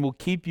and will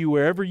keep you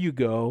wherever you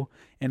go,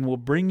 and will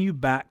bring you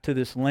back to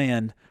this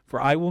land,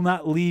 for I will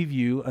not leave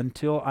you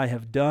until I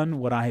have done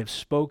what I have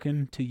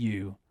spoken to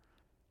you.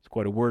 It's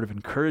quite a word of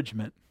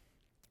encouragement.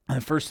 And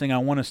the first thing I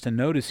want us to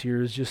notice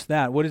here is just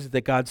that. What is it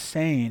that God's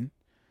saying?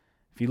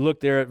 If you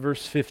look there at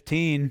verse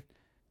 15,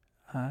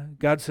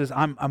 God says,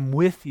 I'm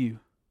with you.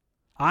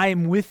 I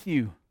am with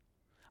you.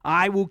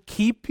 I will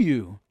keep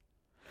you.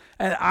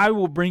 And I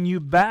will bring you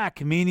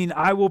back, meaning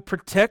I will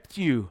protect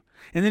you.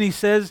 And then he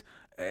says,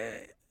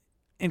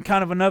 in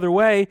kind of another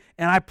way,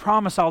 and I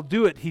promise I'll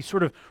do it. He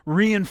sort of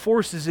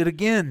reinforces it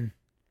again.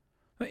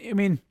 I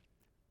mean,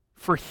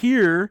 for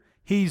here,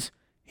 he's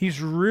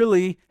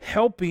really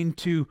helping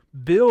to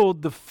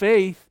build the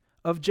faith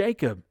of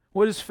Jacob.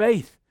 What is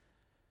faith?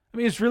 I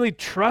mean, it's really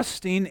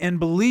trusting and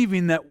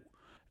believing that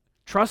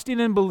trusting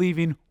and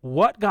believing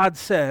what God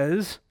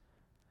says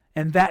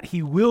and that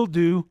he will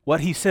do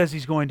what he says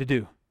he's going to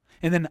do.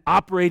 And then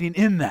operating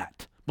in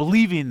that,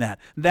 believing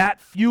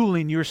that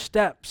fueling your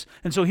steps.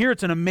 And so here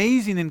it's an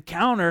amazing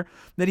encounter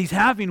that he's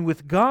having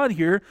with God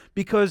here,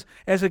 because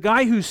as a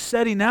guy who's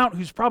setting out,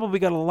 who's probably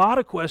got a lot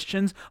of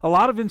questions, a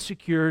lot of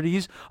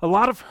insecurities, a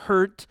lot of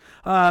hurt,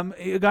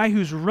 a guy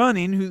who's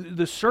running, who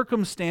the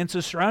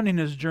circumstances surrounding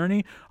his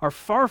journey are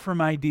far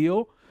from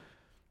ideal,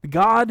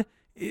 God,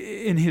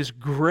 in his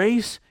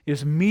grace,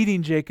 is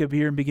meeting Jacob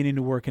here and beginning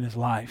to work in his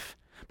life.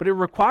 But it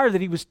required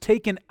that he was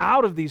taken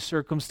out of these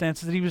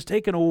circumstances, that he was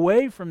taken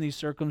away from these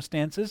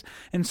circumstances,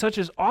 and such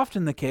is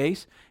often the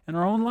case in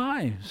our own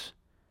lives.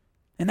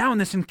 And now in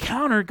this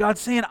encounter,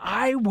 God's saying,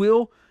 I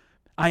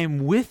am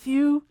with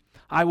you,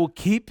 I will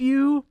keep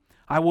you,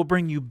 I will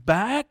bring you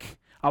back,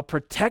 I'll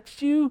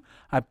protect you,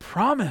 I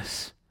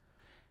promise.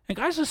 And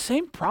guys, the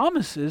same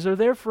promises are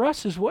there for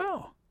us as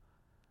well.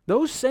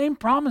 Those same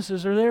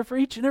promises are there for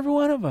each and every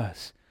one of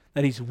us.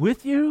 That he's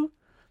with you,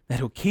 that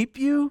he'll keep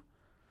you,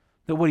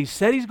 that what he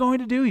said he's going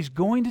to do, he's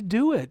going to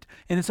do it.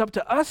 And it's up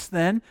to us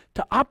then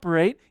to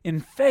operate in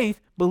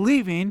faith,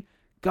 believing,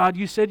 God,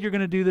 you said you're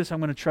going to do this, I'm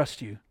going to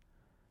trust you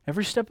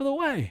every step of the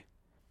way.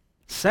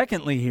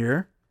 Secondly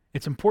here,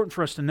 it's important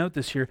for us to note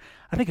this here,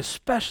 I think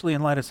especially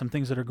in light of some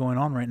things that are going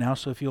on right now,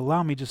 so if you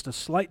allow me just a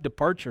slight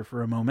departure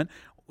for a moment,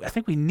 I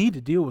think we need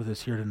to deal with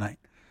this here tonight.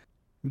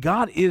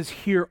 God is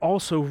here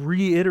also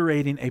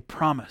reiterating a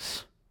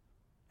promise.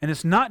 And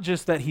it's not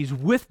just that he's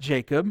with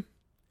Jacob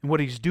and what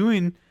he's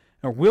doing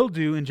or will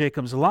do in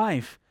Jacob's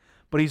life,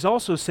 but he's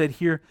also said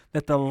here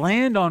that the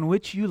land on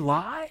which you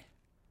lie,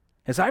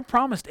 as I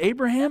promised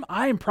Abraham,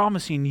 I am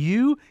promising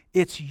you,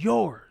 it's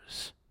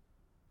yours.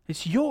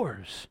 It's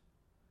yours.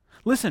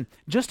 Listen,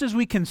 just as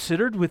we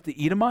considered with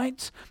the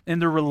Edomites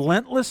and their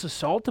relentless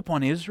assault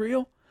upon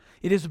Israel,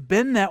 it has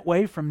been that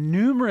way from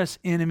numerous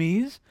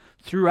enemies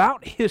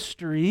throughout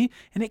history,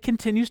 and it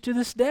continues to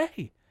this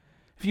day.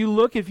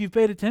 If you've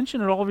paid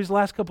attention at all of these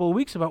last couple of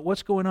weeks about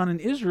what's going on in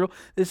Israel,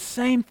 the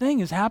same thing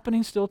is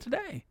happening still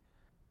today.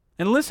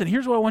 And listen,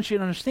 here's what I want you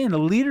to understand. The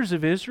leaders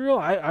of Israel,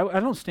 I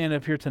don't stand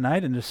up here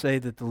tonight and just say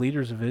that the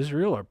leaders of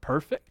Israel are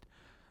perfect,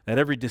 that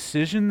every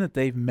decision that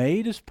they've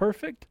made is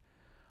perfect.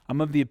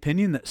 I'm of the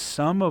opinion that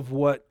some of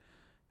what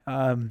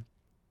kind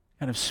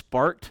of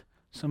sparked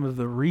some of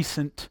the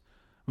recent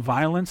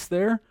violence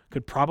there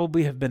could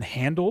probably have been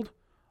handled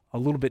a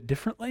little bit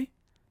differently.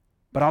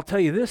 But I'll tell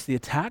you this, the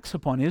attacks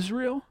upon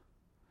Israel,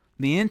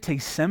 the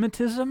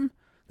anti-Semitism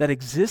that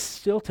exists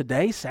still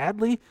today,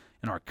 sadly,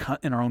 in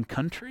our own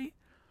country,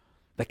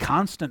 the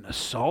constant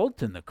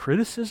assault and the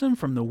criticism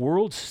from the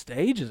world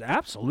stage is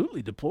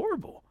absolutely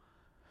deplorable.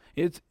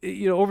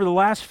 Over the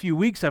last few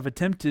weeks, I've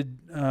attempted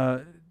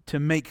to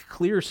make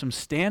clear some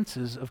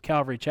stances of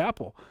Calvary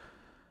Chapel,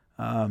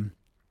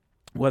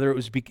 whether it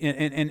was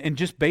and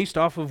just based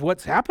off of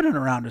what's happening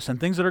around us and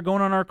things that are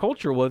going on in our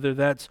culture, whether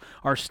that's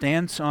our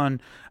stance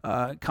on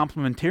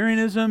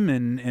complementarianism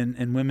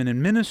and women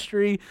in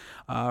ministry,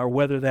 or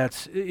whether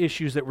that's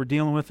issues that we're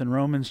dealing with in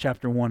Romans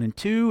chapter 1 and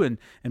 2, and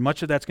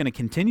much of that's going to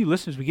continue.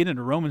 Listen, as we get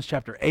into Romans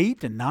chapter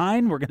 8 and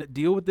 9, we're going to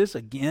deal with this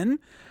again.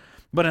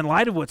 But in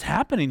light of what's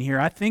happening here,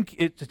 I think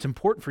it's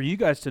important for you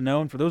guys to know,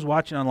 and for those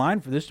watching online,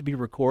 for this to be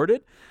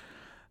recorded,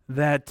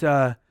 that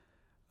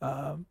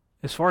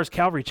as far as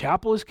Calvary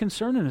Chapel is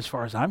concerned, and as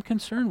far as I'm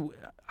concerned,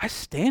 I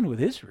stand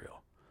with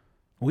Israel.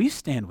 We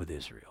stand with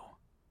Israel.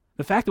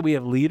 The fact that we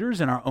have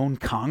leaders in our own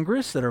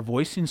Congress that are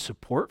voicing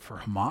support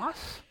for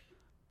Hamas,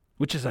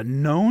 which is a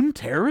known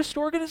terrorist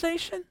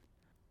organization,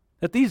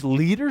 that these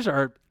leaders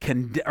are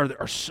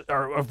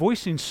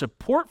voicing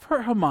support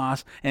for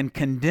Hamas and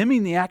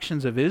condemning the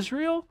actions of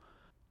Israel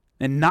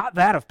and not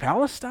that of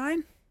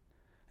Palestine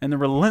and the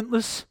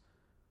relentless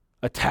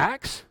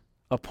attacks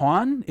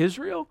upon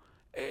Israel,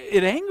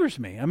 it angers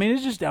me. I mean,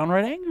 it just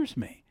downright angers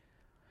me.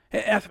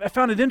 I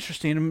found it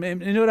interesting, and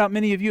no doubt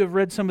many of you have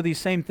read some of these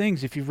same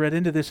things if you've read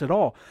into this at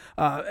all.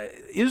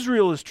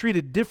 Israel is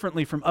treated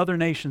differently from other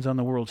nations on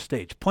the world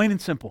stage, plain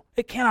and simple.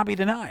 It cannot be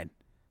denied.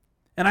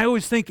 And I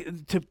always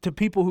think to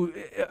people who,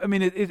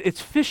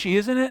 it's fishy,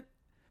 isn't it?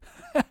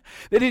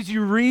 That as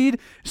you read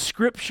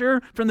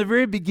Scripture from the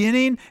very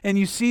beginning and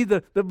you see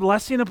the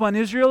blessing upon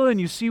Israel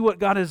and you see what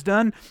God has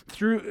done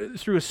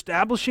through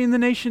establishing the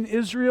nation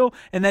Israel,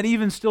 and that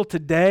even still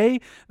today,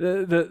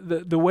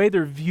 the way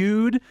they're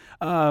viewed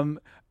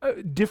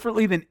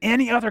differently than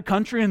any other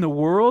country in the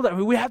world, I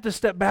mean, we have to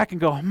step back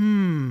and go,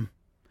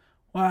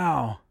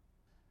 wow,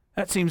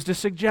 that seems to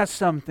suggest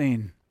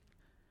something.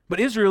 But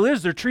Israel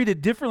they're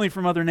treated differently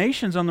from other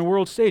nations on the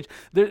world stage.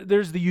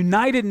 There's the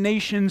United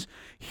Nations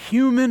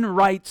Human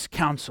Rights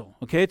Council.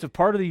 Okay, it's a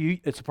part of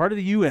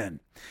the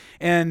UN.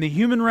 And the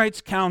Human Rights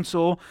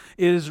Council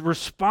is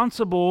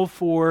responsible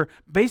for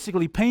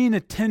basically paying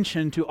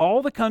attention to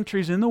all the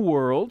countries in the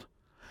world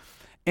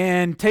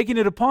and taking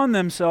it upon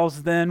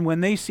themselves then when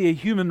they see a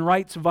human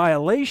rights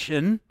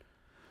violation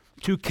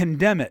to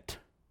condemn it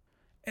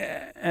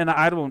And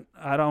I don't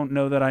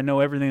know that I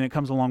know everything that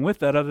comes along with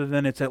that, other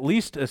than it's at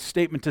least a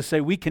statement to say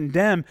we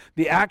condemn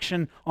the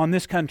action on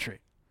this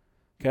country.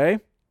 Okay?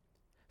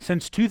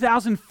 Since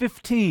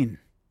 2015,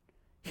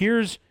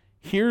 here's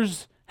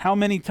how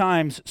many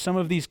times some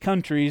of these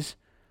countries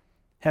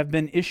have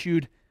been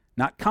issued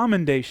not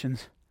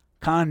commendations,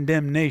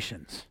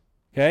 condemnations.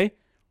 Okay?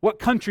 What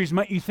countries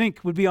might you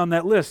think would be on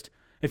that list?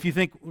 If you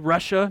think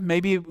Russia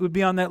maybe it would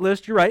be on that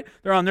list, you're right.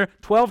 They're on there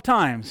 12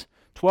 times.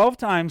 12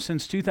 times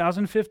since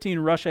 2015,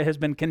 Russia has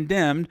been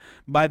condemned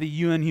by the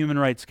UN Human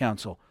Rights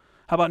Council.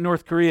 How about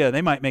North Korea?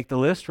 They might make the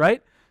list,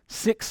 right?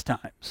 6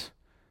 times.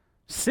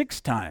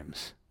 6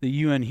 times the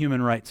UN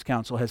Human Rights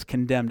Council has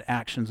condemned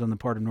actions on the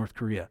part of North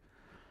Korea.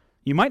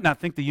 You might not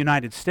think the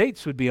United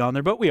States would be on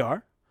there, but we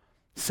are.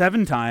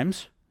 7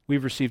 times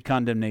we've received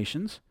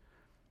condemnations,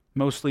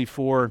 mostly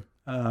for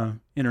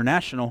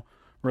international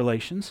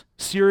relations.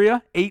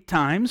 Syria, 8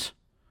 times.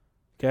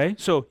 Okay,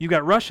 so you've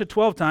got Russia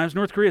 12 times,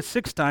 North Korea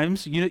 6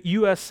 times,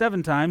 U.S.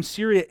 7 times,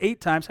 Syria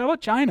 8 times. How about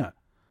China?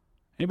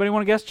 Anybody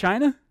want to guess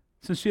China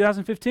since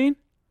 2015?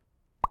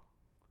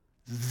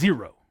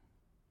 0.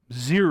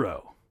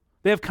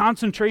 They have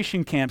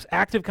concentration camps,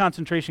 active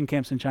concentration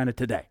camps in China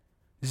today.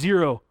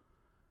 0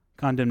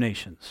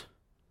 condemnations.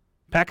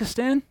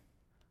 Pakistan?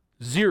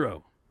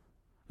 0.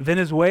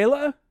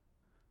 Venezuela?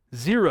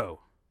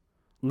 0.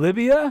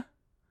 Libya?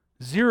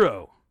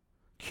 0.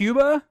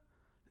 Cuba?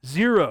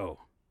 0.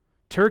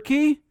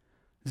 Turkey?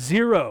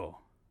 0.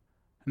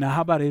 Now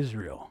how about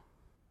Israel?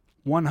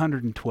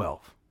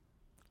 112.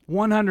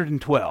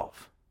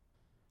 112.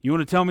 You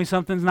want to tell me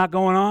something's not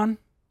going on?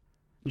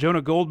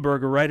 Jonah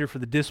Goldberg, a writer for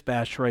the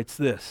Dispatch, writes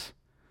this: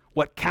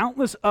 what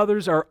countless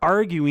others are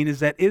arguing is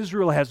that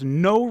Israel has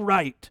no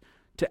right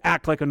to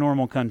act like a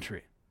normal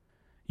country.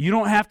 You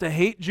don't have to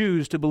hate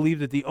Jews to believe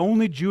that the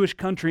only Jewish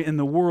country in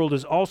the world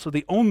is also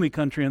the only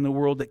country in the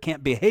world that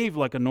can't behave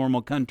like a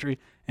normal country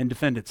and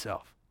defend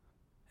itself.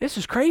 This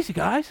is crazy,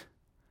 guys.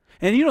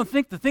 And you don't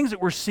think the things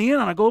that we're seeing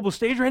on a global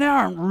stage right now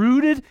aren't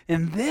rooted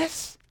in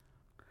this?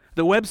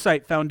 The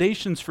website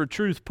Foundations for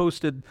Truth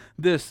posted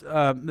this,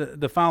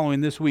 the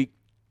following this week.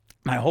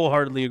 I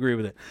wholeheartedly agree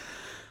with it.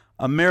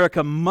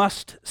 America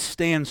must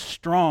stand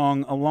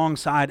strong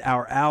alongside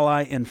our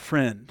ally and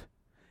friend.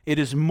 It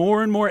is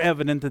more and more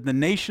evident that the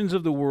nations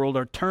of the world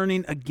are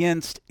turning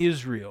against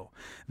Israel.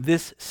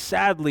 This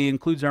sadly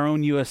includes our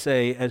own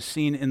USA, as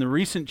seen in the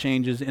recent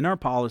changes in our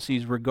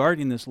policies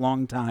regarding this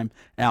longtime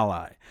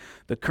ally.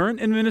 The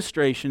current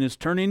administration is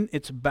turning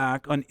its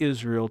back on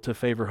Israel to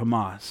favor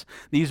Hamas.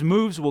 These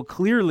moves will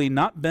clearly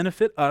not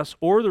benefit us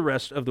or the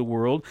rest of the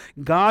world.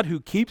 God, who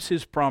keeps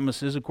his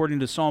promises, according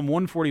to Psalm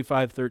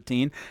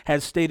 145:13,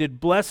 has stated,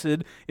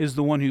 "Blessed is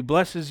the one who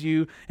blesses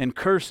you, and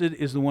cursed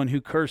is the one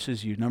who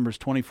curses you." Numbers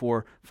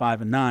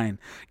 24:5-9.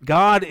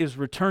 God is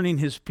returning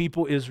his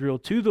people Israel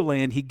to the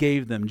land he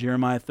gave them.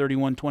 Jeremiah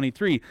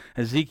 31:23,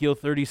 Ezekiel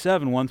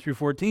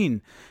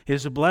 37:1-14.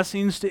 His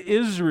blessings to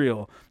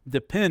Israel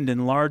depend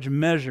in large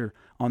measure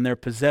on their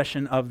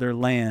possession of their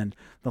land,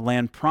 the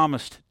land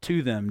promised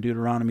to them,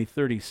 Deuteronomy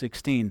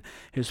 30:16.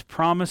 His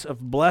promise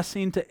of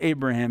blessing to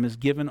Abraham is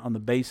given on the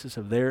basis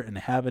of their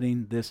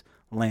inhabiting this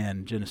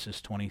land,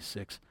 Genesis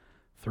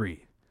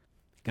 26:3.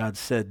 God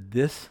said,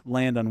 "This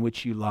land on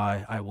which you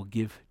lie, I will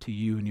give to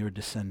you and your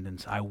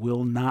descendants. I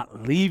will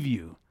not leave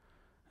you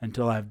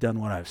until I've done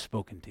what I've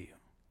spoken to you."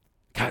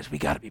 Guys, we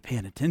got to be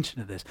paying attention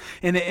to this.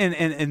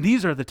 And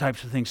these are the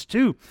types of things,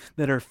 too,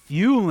 that are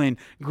fueling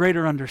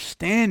greater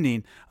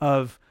understanding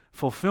of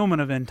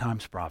fulfillment of end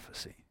times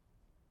prophecy.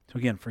 So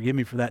again, forgive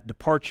me for that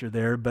departure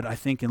there, but I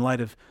think in light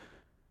of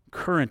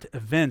current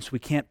events, we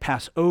can't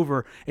pass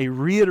over a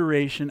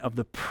reiteration of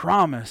the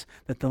promise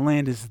that the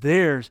land is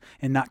theirs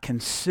and not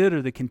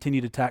consider the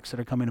continued attacks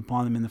that are coming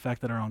upon them in the fact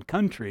that our own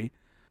country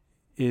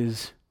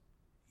is,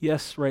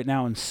 yes, right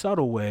now in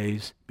subtle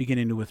ways,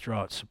 beginning to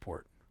withdraw its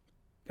support.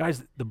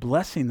 Guys, the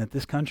blessing that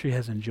this country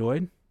has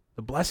enjoyed,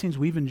 the blessings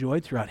we've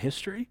enjoyed throughout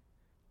history,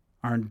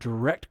 are in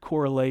direct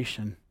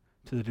correlation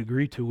to the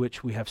degree to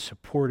which we have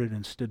supported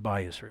and stood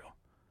by Israel.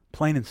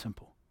 Plain and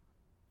simple.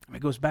 It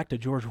goes back to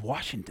George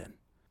Washington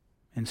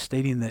and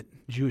stating that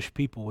Jewish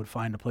people would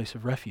find a place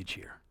of refuge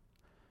here.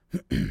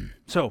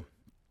 So,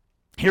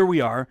 here we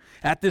are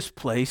at this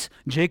place.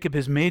 Jacob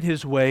has made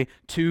his way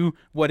to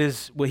what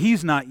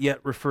he's not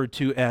yet referred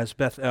to as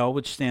Bethel,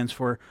 which stands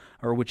for,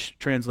 or which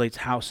translates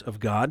house of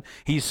God.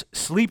 He's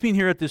sleeping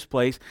here at this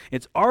place.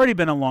 It's already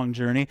been a long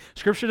journey.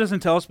 Scripture doesn't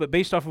tell us, but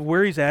based off of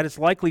where he's at, it's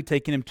likely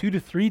taken him 2 to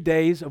 3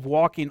 days of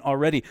walking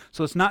already.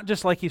 So it's not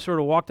just like he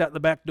sort of walked out the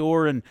back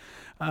door and,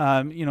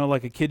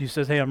 like a kid who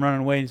says, "Hey, I'm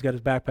running away," and he's got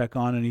his backpack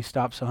on and he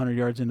stops 100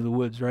 yards into the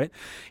woods, right?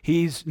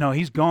 He's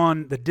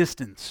gone the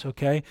distance,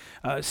 okay?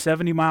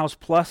 70 miles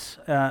plus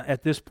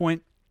at this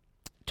point.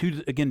 2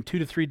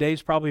 to 3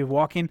 days probably of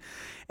walking.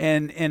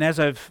 And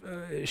as I've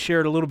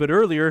shared a little bit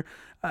earlier,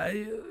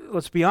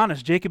 let's be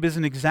honest, Jacob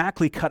isn't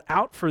exactly cut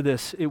out for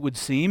this, it would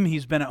seem.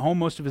 He's been at home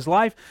most of his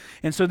life.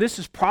 And so this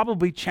is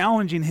probably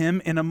challenging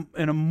him in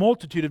a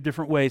multitude of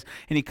different ways.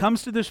 And he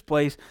comes to this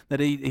place that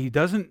he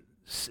doesn't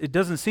it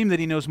doesn't seem that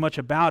he knows much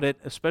about it,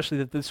 especially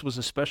that this was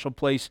a special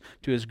place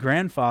to his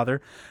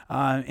grandfather.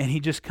 And he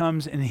just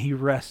comes and he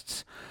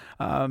rests.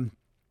 And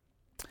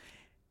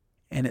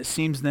it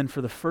seems then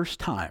for the first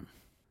time,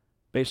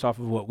 based off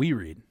of what we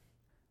read,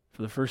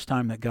 for the first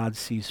time that God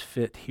sees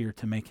fit here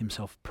to make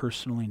himself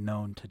personally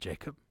known to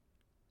Jacob.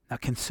 Now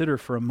consider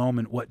for a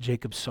moment what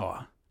Jacob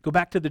saw. Go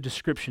back to the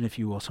description, if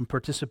you will, some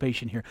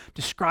participation here.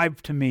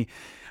 Describe to me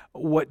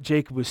what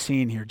Jacob was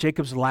seeing here.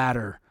 Jacob's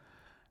ladder,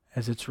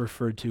 as it's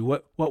referred to.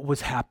 What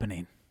was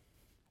happening?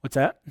 What's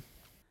that?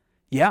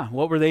 Yeah,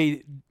 what were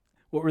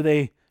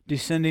they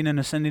descending and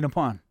ascending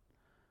upon?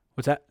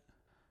 What's that?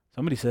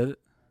 Somebody said it.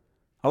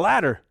 A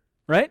ladder,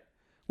 right?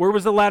 Where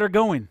was the ladder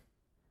going?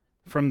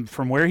 From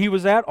where he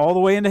was at all the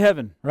way into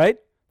heaven, right?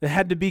 It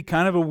had to be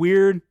kind of a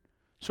weird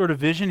sort of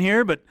vision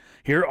here, but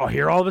here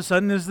all of a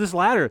sudden is this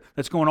ladder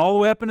that's going all the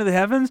way up into the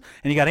heavens,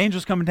 and you got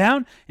angels coming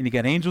down, and you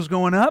got angels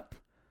going up.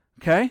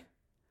 Okay?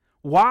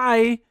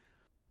 Why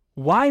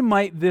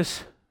might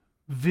this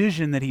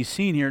vision that he's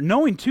seen here,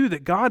 knowing too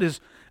that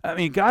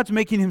God's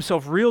making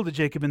himself real to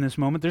Jacob in this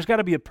moment, there's got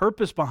to be a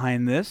purpose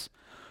behind this.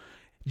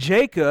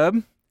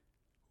 Jacob,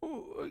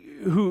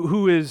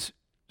 who is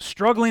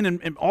struggling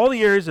in all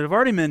the areas that I've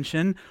already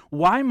mentioned,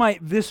 why might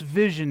this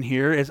vision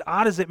here, as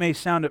odd as it may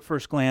sound at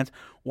first glance,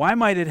 why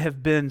might it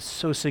have been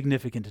so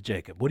significant to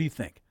Jacob? What do you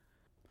think?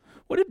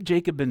 What had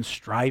Jacob been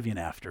striving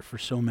after for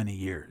so many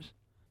years?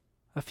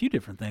 A few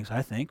different things,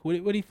 I think.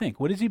 What do you think?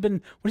 What has he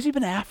been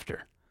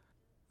after?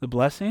 The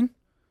blessing?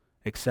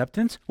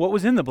 Acceptance? What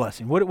was in the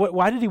blessing?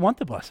 Why did he want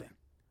the blessing?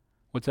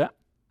 What's that?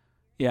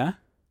 Yeah?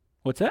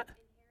 What's that?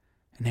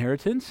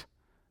 Inheritance?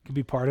 Could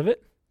be part of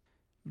it.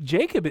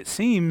 Jacob, it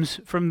seems,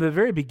 from the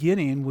very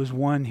beginning, was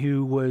one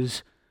who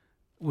was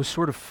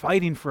sort of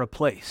fighting for a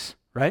place,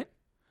 right?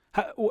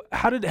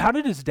 How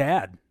did his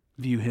dad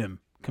view him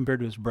compared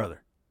to his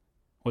brother?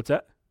 What's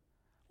that?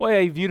 Well, yeah,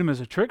 he viewed him as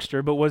a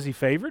trickster, but was he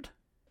favored?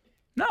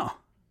 No.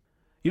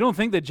 You don't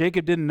think that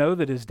Jacob didn't know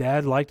that his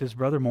dad liked his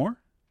brother more?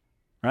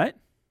 Right?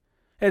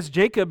 As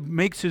Jacob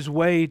makes his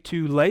way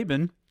to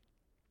Laban,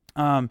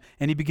 and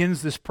he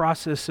begins this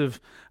process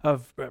of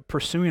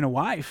pursuing a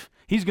wife,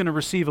 he's going to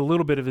receive a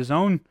little bit of his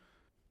own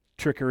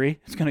trickery.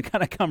 It's going to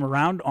kind of come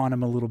around on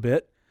him a little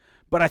bit.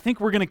 But I think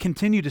we're going to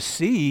continue to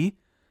see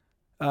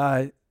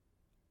a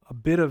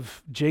bit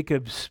of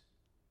Jacob's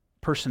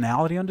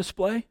personality on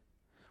display.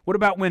 What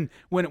about when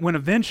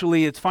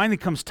eventually it finally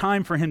comes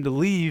time for him to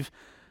leave?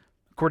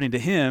 According to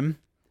him,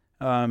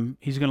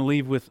 he's going to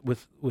leave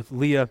with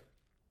Leah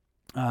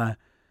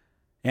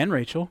and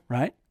Rachel,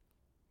 right?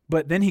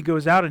 But then he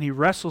goes out and he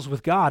wrestles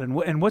with God.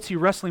 And what's he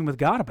wrestling with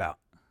God about?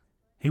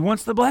 He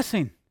wants the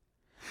blessing.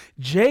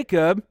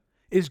 Jacob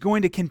is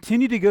going to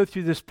continue to go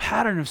through this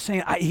pattern of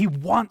saying he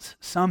wants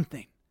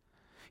something.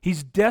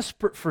 He's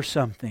desperate for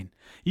something.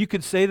 You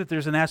could say that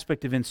there's an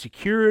aspect of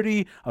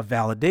insecurity, of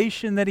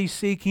validation that he's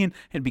seeking,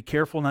 and be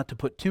careful not to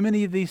put too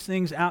many of these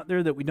things out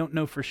there that we don't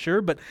know for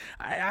sure. But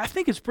I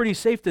think it's pretty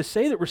safe to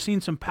say that we're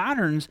seeing some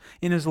patterns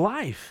in his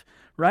life,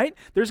 right?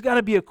 There's got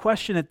to be a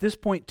question at this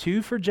point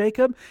too for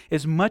Jacob,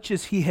 as much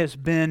as he has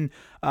been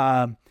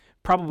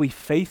probably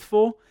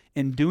faithful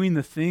in doing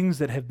the things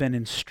that have been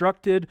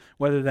instructed,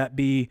 whether that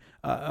be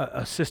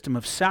a system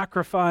of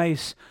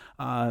sacrifice.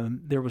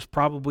 There was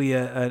probably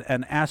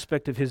an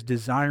aspect of his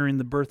desiring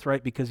the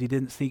birthright because he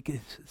didn't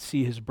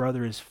see his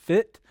brother as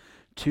fit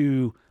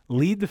to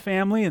lead the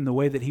family in the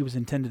way that he was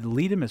intended to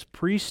lead him as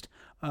priest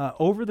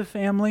over the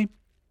family.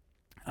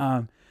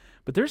 But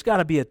there's got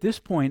to be at this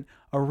point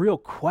a real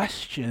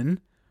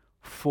question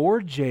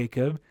for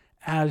Jacob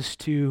as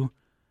to,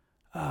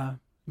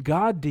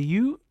 God,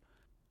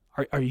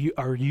 are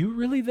you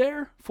really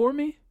there for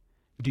me?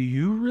 Do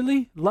you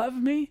really love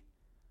me?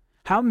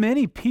 How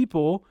many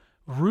people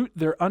root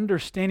their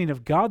understanding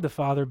of God the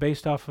Father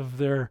based off of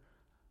their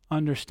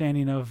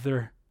understanding of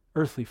their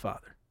earthly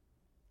father?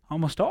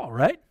 Almost all,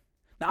 right?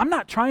 Now, I'm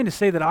not trying to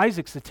say that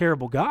Isaac's a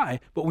terrible guy,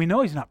 but we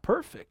know he's not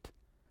perfect.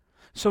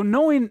 So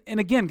knowing, and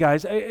again,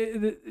 guys,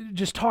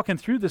 just talking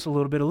through this a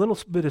little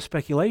bit of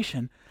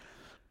speculation,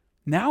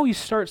 now he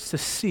starts to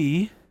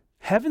see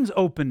heaven's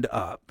opened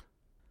up.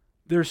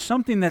 There's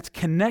something that's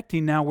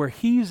connecting now where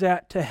he's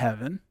at to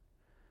heaven.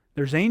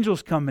 There's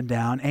angels coming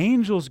down,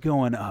 angels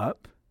going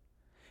up.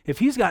 If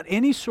he's got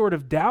any sort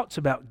of doubts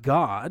about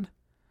God,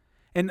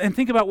 and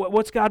think about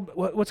what's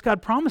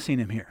God promising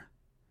him here.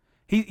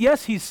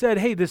 He said,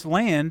 hey, this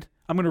land,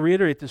 I'm going to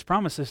reiterate this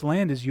promise, this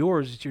land is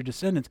yours, it's your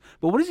descendants.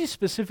 But what does he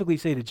specifically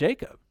say to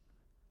Jacob?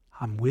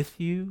 I'm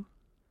with you,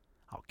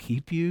 I'll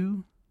keep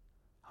you,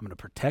 I'm going to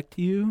protect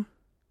you,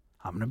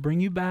 I'm going to bring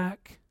you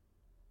back.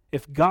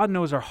 If God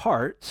knows our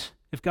hearts,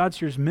 if God's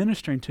here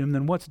ministering to him,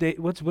 then what's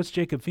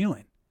Jacob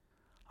feeling?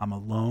 I'm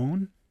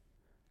alone.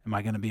 Am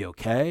I going to be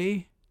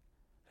okay?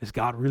 Is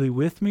God really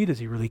with me? Does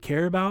he really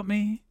care about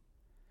me?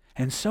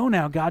 And so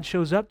now God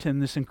shows up to him,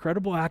 this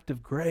incredible act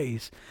of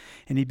grace,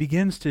 and he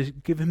begins to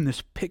give him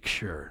this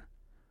picture,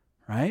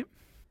 right?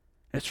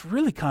 It's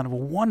really kind of a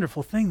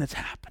wonderful thing that's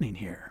happening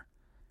here.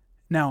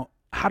 Now,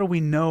 how do we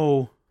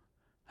know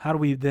how do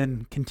we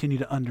then continue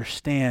to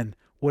understand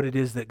what it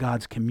is that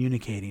God's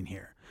communicating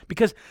here?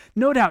 Because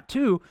no doubt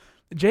too,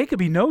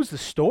 Jacob, he knows the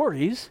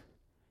stories.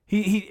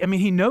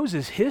 He knows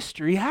his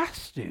history. He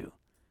has to.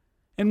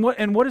 And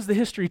what does the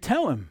history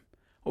tell him?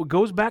 Well, it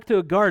goes back to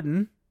a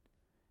garden,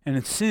 and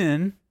it's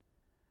sin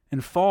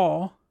and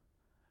fall.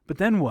 But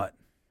then what?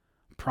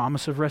 A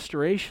promise of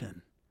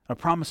restoration. A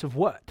promise of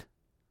what?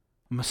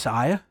 A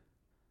Messiah,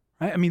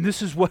 right? I mean,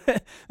 this is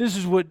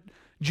what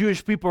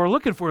Jewish people are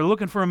looking for. They're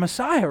looking for a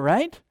Messiah,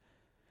 right?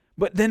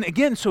 But then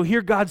again, so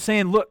here God's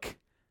saying, look,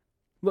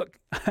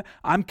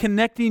 I'm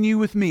connecting you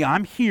with me.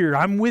 I'm here.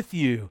 I'm with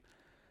you.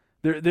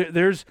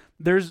 There's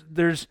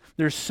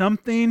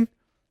something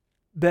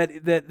that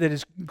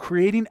is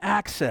creating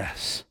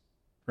access,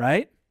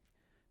 right?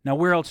 Now,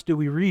 where else do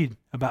we read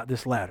about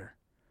this ladder?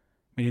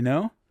 You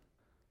know?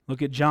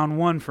 Look at John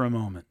 1 for a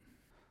moment.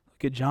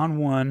 Look at John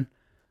 1,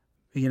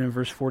 beginning in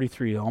verse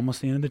 43,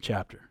 almost the end of the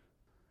chapter.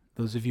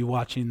 Those of you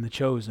watching The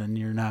Chosen,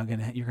 you're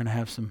gonna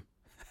have some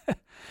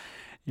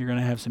you're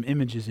gonna have some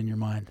images in your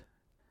mind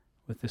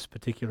with this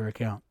particular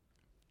account.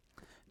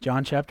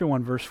 John chapter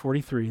 1, verse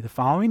 43. The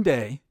following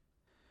day,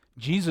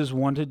 Jesus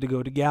wanted to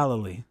go to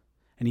Galilee,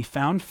 and he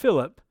found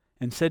Philip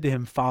and said to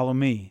him, "Follow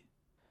me."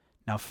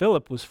 Now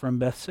Philip was from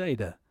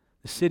Bethsaida,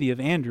 the city of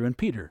Andrew and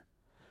Peter.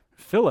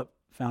 Philip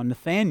found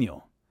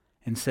Nathanael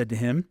and said to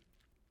him,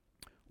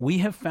 "We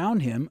have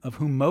found him of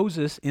whom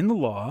Moses in the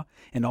law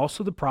and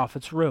also the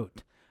prophets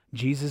wrote,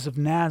 Jesus of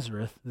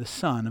Nazareth, the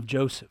son of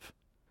Joseph."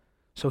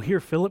 So here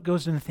Philip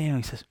goes to Nathanael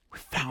and he says, "We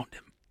found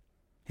him.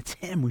 It's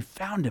him. We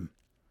found him."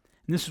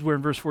 And this is where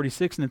in verse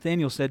 46,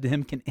 Nathanael said to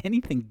him, "Can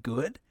anything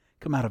good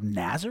come out of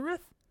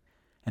Nazareth?"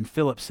 And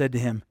Philip said to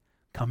him,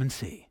 "Come and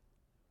see."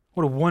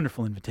 What a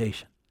wonderful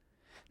invitation.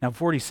 Now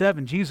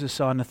 47, Jesus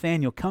saw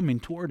Nathanael coming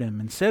toward him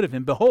and said of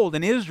him, "Behold,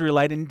 an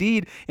Israelite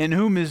indeed, in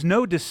whom is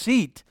no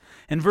deceit."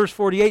 And verse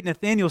 48,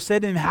 Nathanael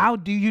said to him, "How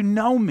do you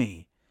know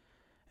me?"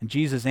 And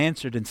Jesus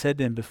answered and said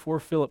to him, "Before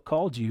Philip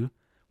called you,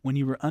 when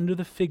you were under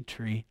the fig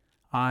tree,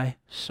 I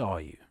saw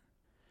you."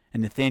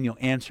 And Nathanael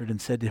answered and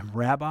said to him,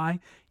 "Rabbi,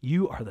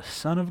 you are the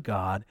Son of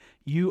God.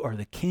 You are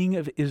the King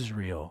of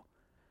Israel."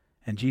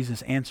 And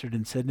Jesus answered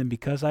and said to him,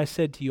 "Because I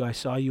said to you, I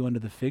saw you under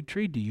the fig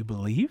tree, do you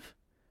believe?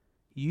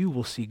 You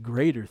will see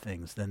greater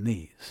things than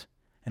these."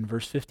 And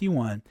verse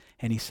 51,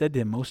 and he said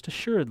to him, "Most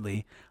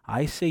assuredly,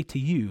 I say to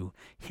you,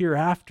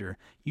 hereafter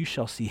you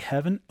shall see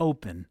heaven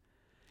open,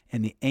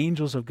 and the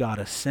angels of God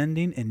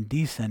ascending and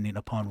descending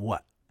upon"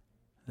 what?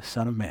 The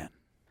Son of Man.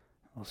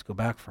 Let's go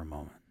back for a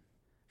moment.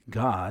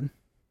 God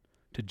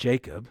to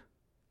Jacob,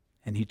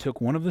 and he took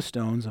one of the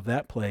stones of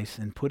that place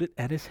and put it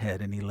at his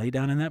head, and he lay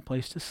down in that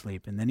place to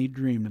sleep. And then he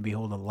dreamed, and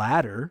behold, a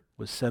ladder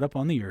was set up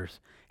on the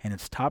earth, and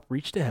its top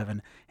reached to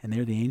heaven, and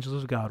there the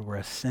angels of God were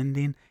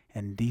ascending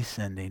and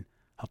descending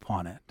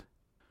upon it.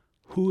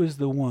 Who is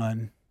the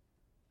one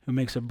who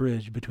makes a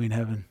bridge between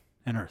heaven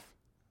and earth?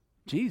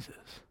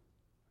 Jesus,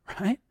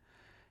 right?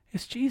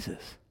 It's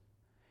Jesus.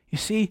 You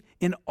see,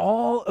 in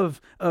all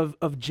of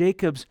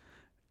Jacob's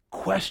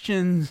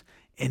questions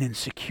and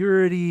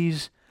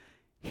insecurities,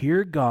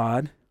 here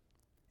God,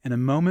 in a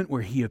moment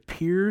where he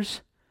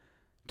appears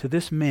to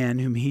this man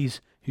whom he's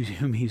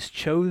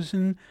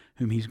chosen,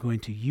 whom he's going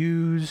to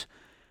use,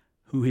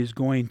 who is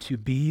going to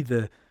be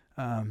who's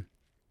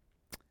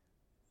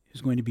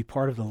going to be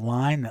part of the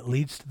line that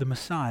leads to the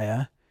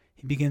Messiah,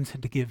 he begins to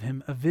give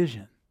him a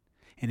vision.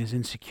 In his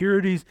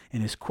insecurities,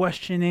 in his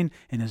questioning,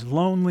 in his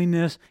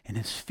loneliness, in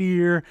his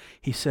fear,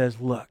 he says,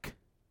 look,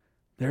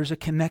 there's a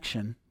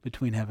connection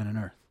between heaven and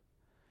earth.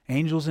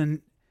 Angels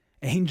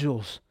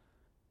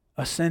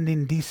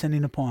ascending,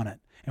 descending upon it.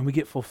 And we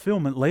get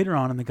fulfillment later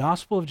on in the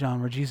Gospel of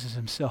John where Jesus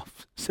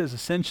himself says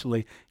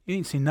essentially, you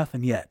ain't seen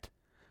nothing yet.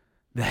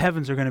 The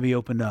heavens are going to be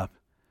opened up.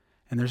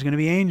 And there's going to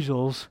be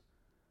angels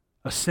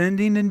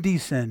ascending and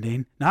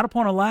descending, not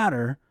upon a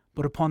ladder,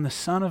 but upon the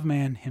Son of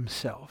Man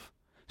himself.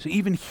 So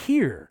even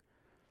here,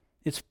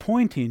 it's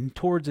pointing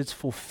towards its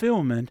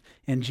fulfillment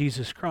in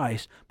Jesus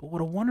Christ. But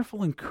what a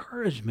wonderful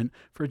encouragement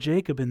for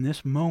Jacob in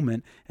this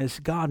moment as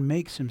God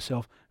makes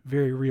himself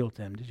very real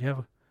to him. Did you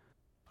have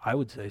I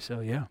would say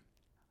so, yeah.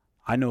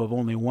 I know of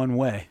only one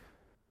way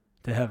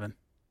to heaven.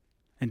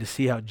 And to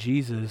see how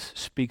Jesus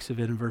speaks of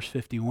it in verse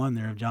 51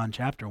 there of John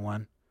chapter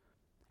 1.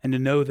 And to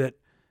know that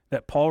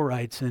Paul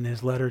writes in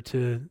his letter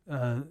to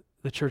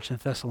the church in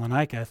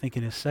Thessalonica, I think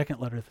in his second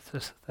letter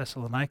to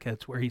Thessalonica,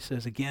 it's where he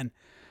says again,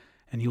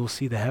 and you will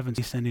see the heavens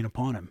descending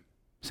upon him.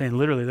 Saying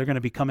literally, they're going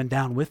to be coming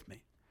down with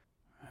me.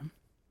 Right?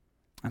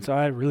 And so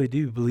I really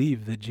do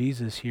believe that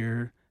Jesus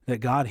here, that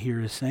God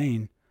here is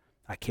saying,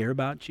 I care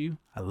about you.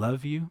 I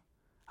love you.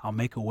 I'll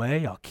make a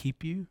way. I'll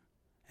keep you.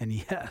 And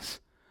yes,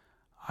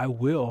 I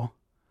will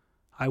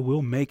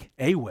make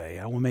a way.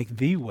 I will make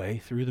the way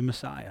through the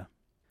Messiah.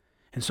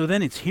 And so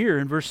then it's here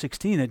in verse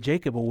 16 that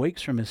Jacob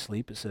awakes from his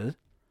sleep, it says.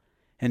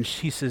 And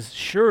he says,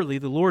 surely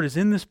the Lord is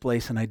in this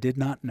place, and I did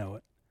not know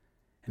it.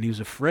 And he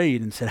was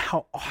afraid and said,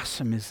 how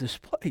awesome is this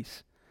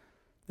place?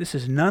 This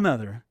is none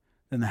other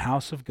than the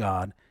house of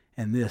God,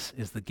 and this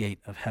is the gate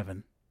of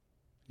heaven.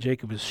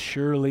 Jacob is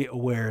surely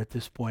aware at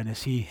this point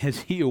as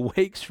he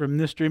awakes from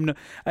this dream.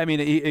 I mean,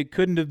 it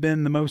couldn't have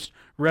been the most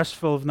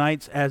restful of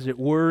nights, as it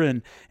were,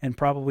 and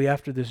probably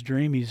after this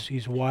dream,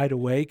 he's wide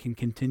awake and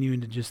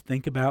continuing to just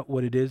think about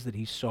what it is that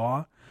he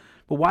saw.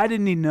 But why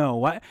didn't he know?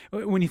 Why,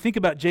 when you think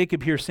about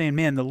Jacob here saying,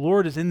 "Man, the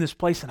Lord is in this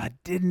place, and I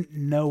didn't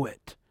know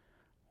it,"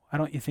 why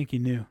don't you think he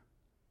knew?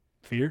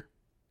 Fear?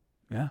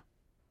 Yeah.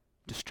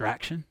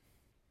 Distraction?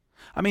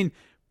 I mean,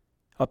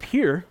 up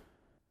here,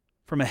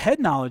 from a head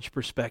knowledge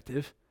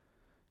perspective,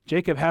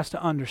 Jacob has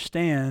to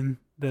understand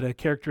that a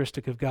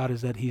characteristic of God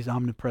is that he's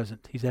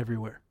omnipresent. He's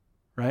everywhere,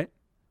 right?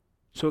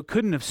 So it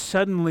couldn't have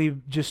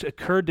suddenly just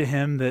occurred to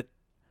him that,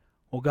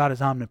 well, God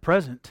is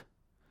omnipresent,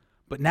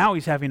 but now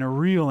he's having a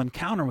real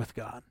encounter with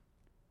God,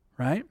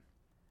 right?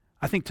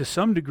 I think to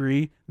some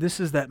degree, this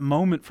is that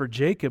moment for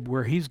Jacob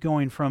where he's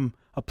going from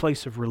a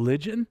place of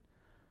religion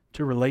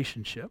to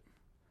relationship,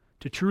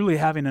 to truly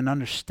having an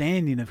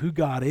understanding of who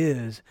God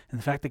is and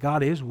the fact that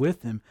God is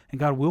with him and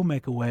God will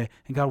make a way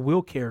and God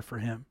will care for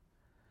him.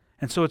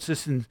 And so it's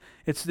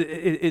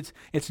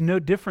no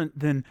different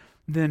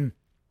than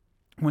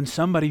when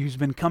somebody who's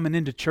been coming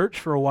into church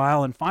for a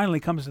while and finally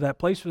comes to that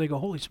place where they go,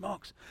 "Holy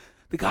smokes,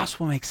 the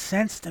gospel makes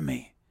sense to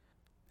me."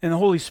 And the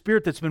Holy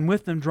Spirit that's been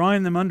with them,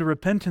 drawing them unto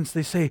repentance,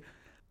 they say,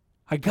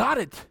 "I got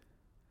it."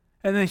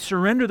 And they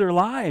surrender their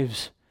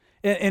lives.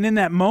 And in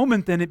that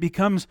moment, then it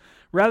becomes,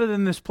 rather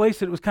than this place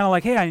that it was kind of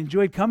like, "Hey, I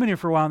enjoyed coming here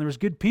for a while and there was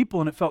good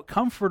people and it felt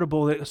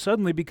comfortable," it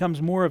suddenly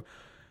becomes more of,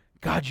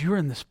 "God, you're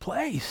in this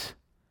place.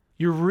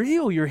 You're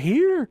real. You're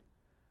here.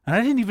 And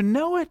I didn't even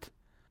know it."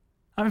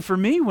 I mean, for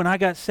me, when I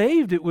got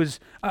saved, it was,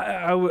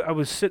 I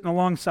was sitting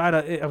alongside,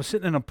 I was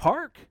sitting in a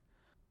park.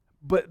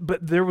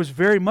 But there was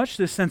very much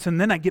this sense,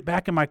 and then I get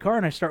back in my car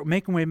and I start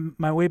making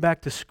my way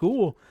back to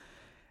school.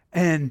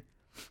 And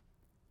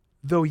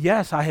though,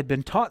 yes, I had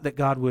been taught that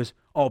God was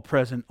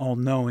all-present,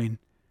 all-knowing,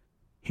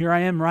 here I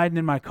am riding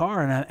in my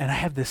car, and I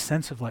have this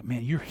sense of like,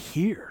 "Man, you're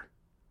here.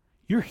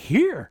 You're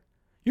here.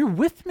 You're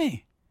with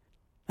me.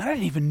 I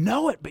didn't even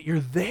know it, but you're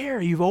there.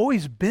 You've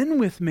always been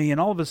with me."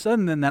 And all of a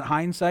sudden, then that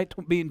hindsight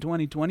being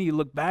 2020, you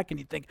look back and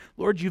you think,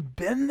 "Lord, you've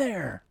been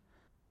there."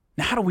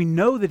 Now, how do we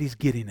know that he's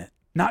getting it?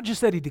 Not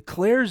just that he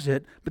declares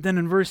it, but then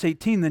in verse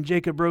 18, then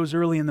Jacob rose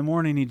early in the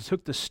morning, he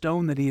took the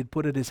stone that he had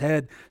put at his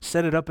head,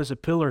 set it up as a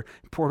pillar,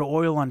 and poured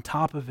oil on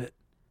top of it.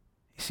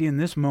 You see, in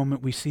this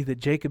moment, we see that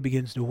Jacob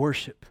begins to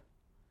worship.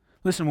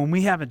 Listen, when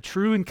we have a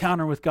true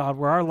encounter with God,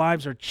 where our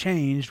lives are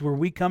changed, where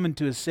we come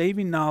into a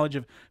saving knowledge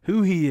of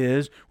who he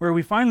is, where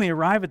we finally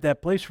arrive at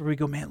that place where we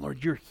go, "Man,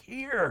 Lord, you're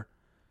here,"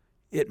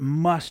 it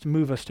must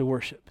move us to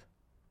worship.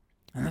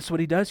 And that's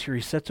what he does here.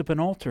 He sets up an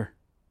altar.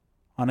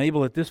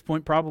 Unable at this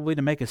point probably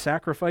to make a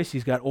sacrifice,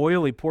 he's got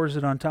oil, he pours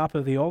it on top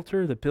of the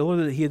altar, the pillar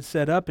that he had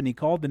set up, and he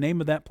called the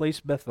name of that place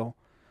Bethel.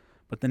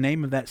 But the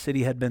name of that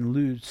city had been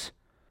Luz,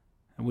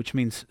 which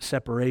means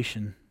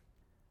separation.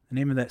 The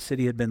name of that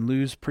city had been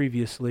Luz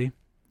previously,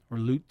 or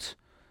Lutz.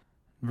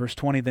 Verse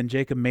 20, then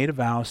Jacob made a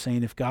vow,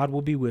 saying, "If God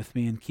will be with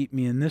me and keep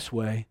me in this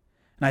way."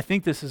 And I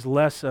think this is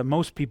less,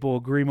 most people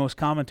agree, most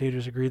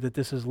commentators agree that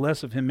this is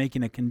less of him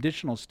making a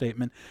conditional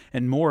statement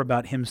and more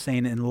about him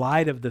saying, in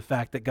light of the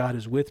fact that God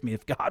is with me,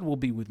 if God will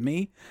be with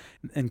me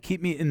and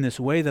keep me in this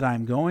way that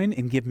I'm going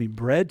and give me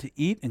bread to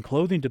eat and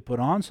clothing to put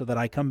on so that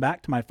I come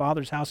back to my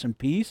father's house in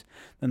peace,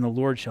 then the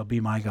Lord shall be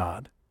my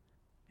God.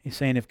 He's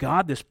saying, if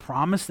God, this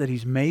promise that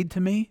he's made to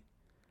me,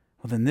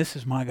 well, then this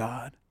is my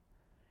God.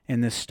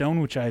 And this stone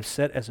which I have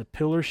set as a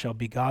pillar shall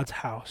be God's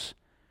house.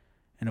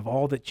 And of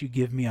all that you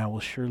give me, I will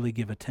surely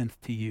give a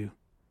tenth to you.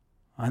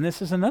 And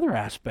this is another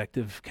aspect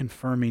of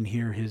confirming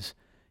here his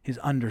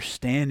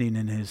understanding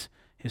and his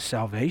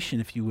salvation,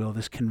 if you will.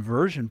 This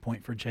conversion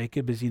point for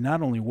Jacob is he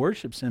not only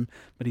worships him,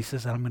 but he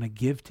says, I'm going to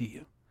give to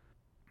you.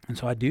 And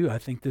so I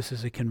think this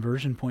is a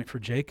conversion point for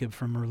Jacob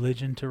from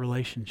religion to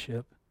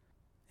relationship.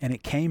 And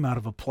it came out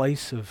of a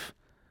place of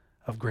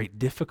great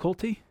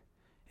difficulty.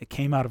 It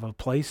came out of a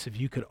place of,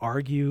 you could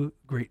argue,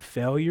 great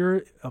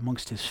failure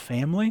amongst his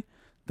family,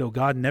 though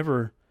God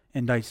never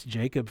indicts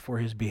Jacob for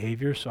his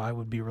behavior, so I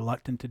would be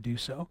reluctant to do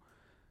so.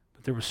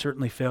 But there were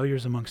certainly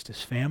failures amongst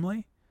his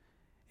family.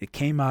 It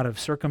came out of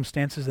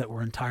circumstances that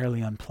were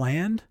entirely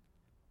unplanned.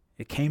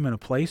 It came in a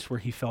place where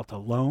he felt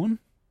alone,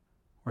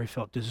 where he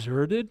felt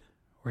deserted,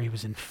 where he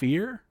was in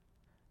fear.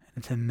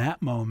 And it's in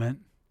that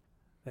moment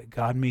that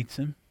God meets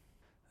him,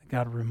 that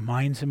God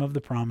reminds him of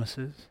the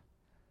promises,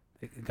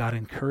 that God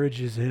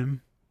encourages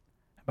him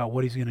about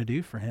what he's going to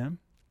do for him,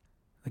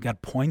 that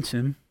God points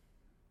him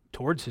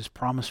towards his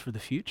promise for the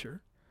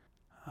future.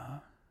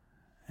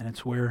 And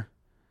it's where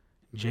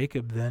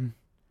Jacob then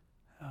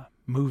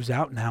moves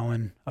out now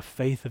in a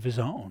faith of his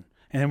own.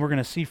 And then we're going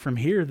to see from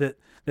here that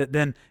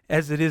then,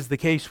 as it is the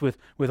case with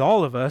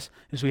all of us,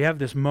 is we have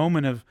this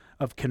moment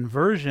of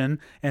conversion,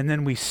 and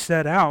then we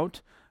set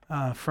out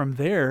from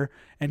there,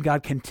 and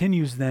God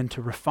continues then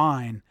to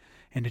refine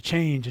and to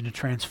change and to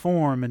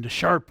transform and to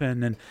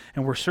sharpen,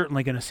 and we're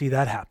certainly going to see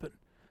that happen.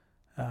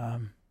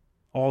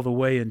 All the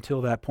way until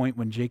that point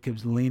when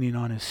Jacob's leaning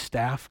on his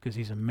staff because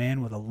he's a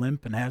man with a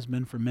limp and has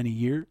been for many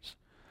years.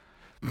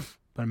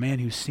 But but a man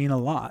who's seen a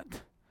lot,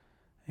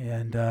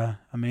 and a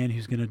man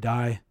who's going to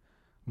die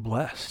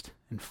blessed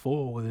and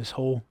full with his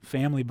whole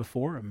family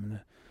before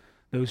him,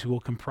 those who will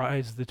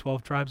comprise the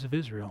 12 tribes of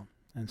Israel.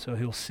 And so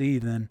he'll see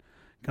then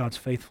God's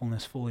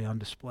faithfulness fully on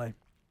display.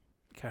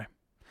 Okay,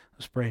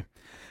 let's pray.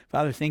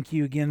 Father, thank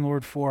you again,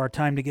 Lord, for our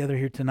time together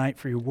here tonight,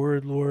 for your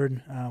word,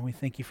 Lord. We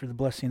thank you for the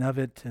blessing of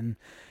it and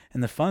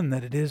the fun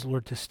that it is,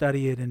 Lord, to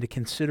study it and to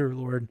consider,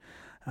 Lord,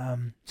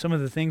 some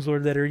of the things,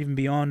 Lord, that are even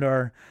beyond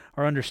our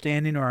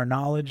understanding or our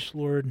knowledge,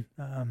 Lord.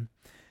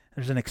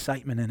 There's an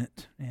excitement in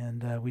it,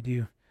 and we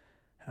do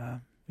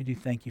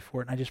thank you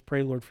for it. And I just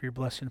pray, Lord, for your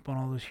blessing upon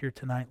all those here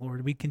tonight,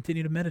 Lord. We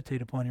continue to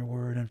meditate upon your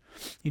word, and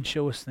you'd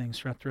show us things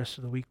throughout the rest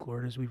of the week,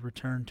 Lord, as we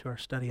return to our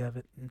study of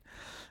it.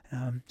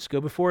 And just go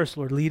before us,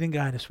 Lord. Lead and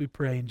guide us, we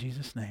pray, in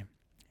Jesus' name.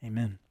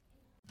 Amen.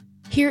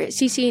 Here at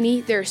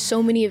CCNE, there are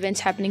so many events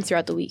happening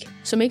throughout the week,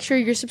 so make sure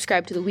you're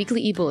subscribed to the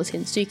weekly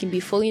e-bulletin so you can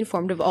be fully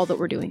informed of all that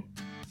we're doing.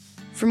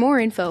 For more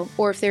info,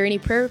 or if there are any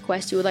prayer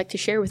requests you would like to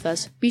share with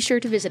us, be sure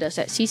to visit us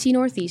at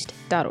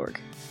ccnortheast.org.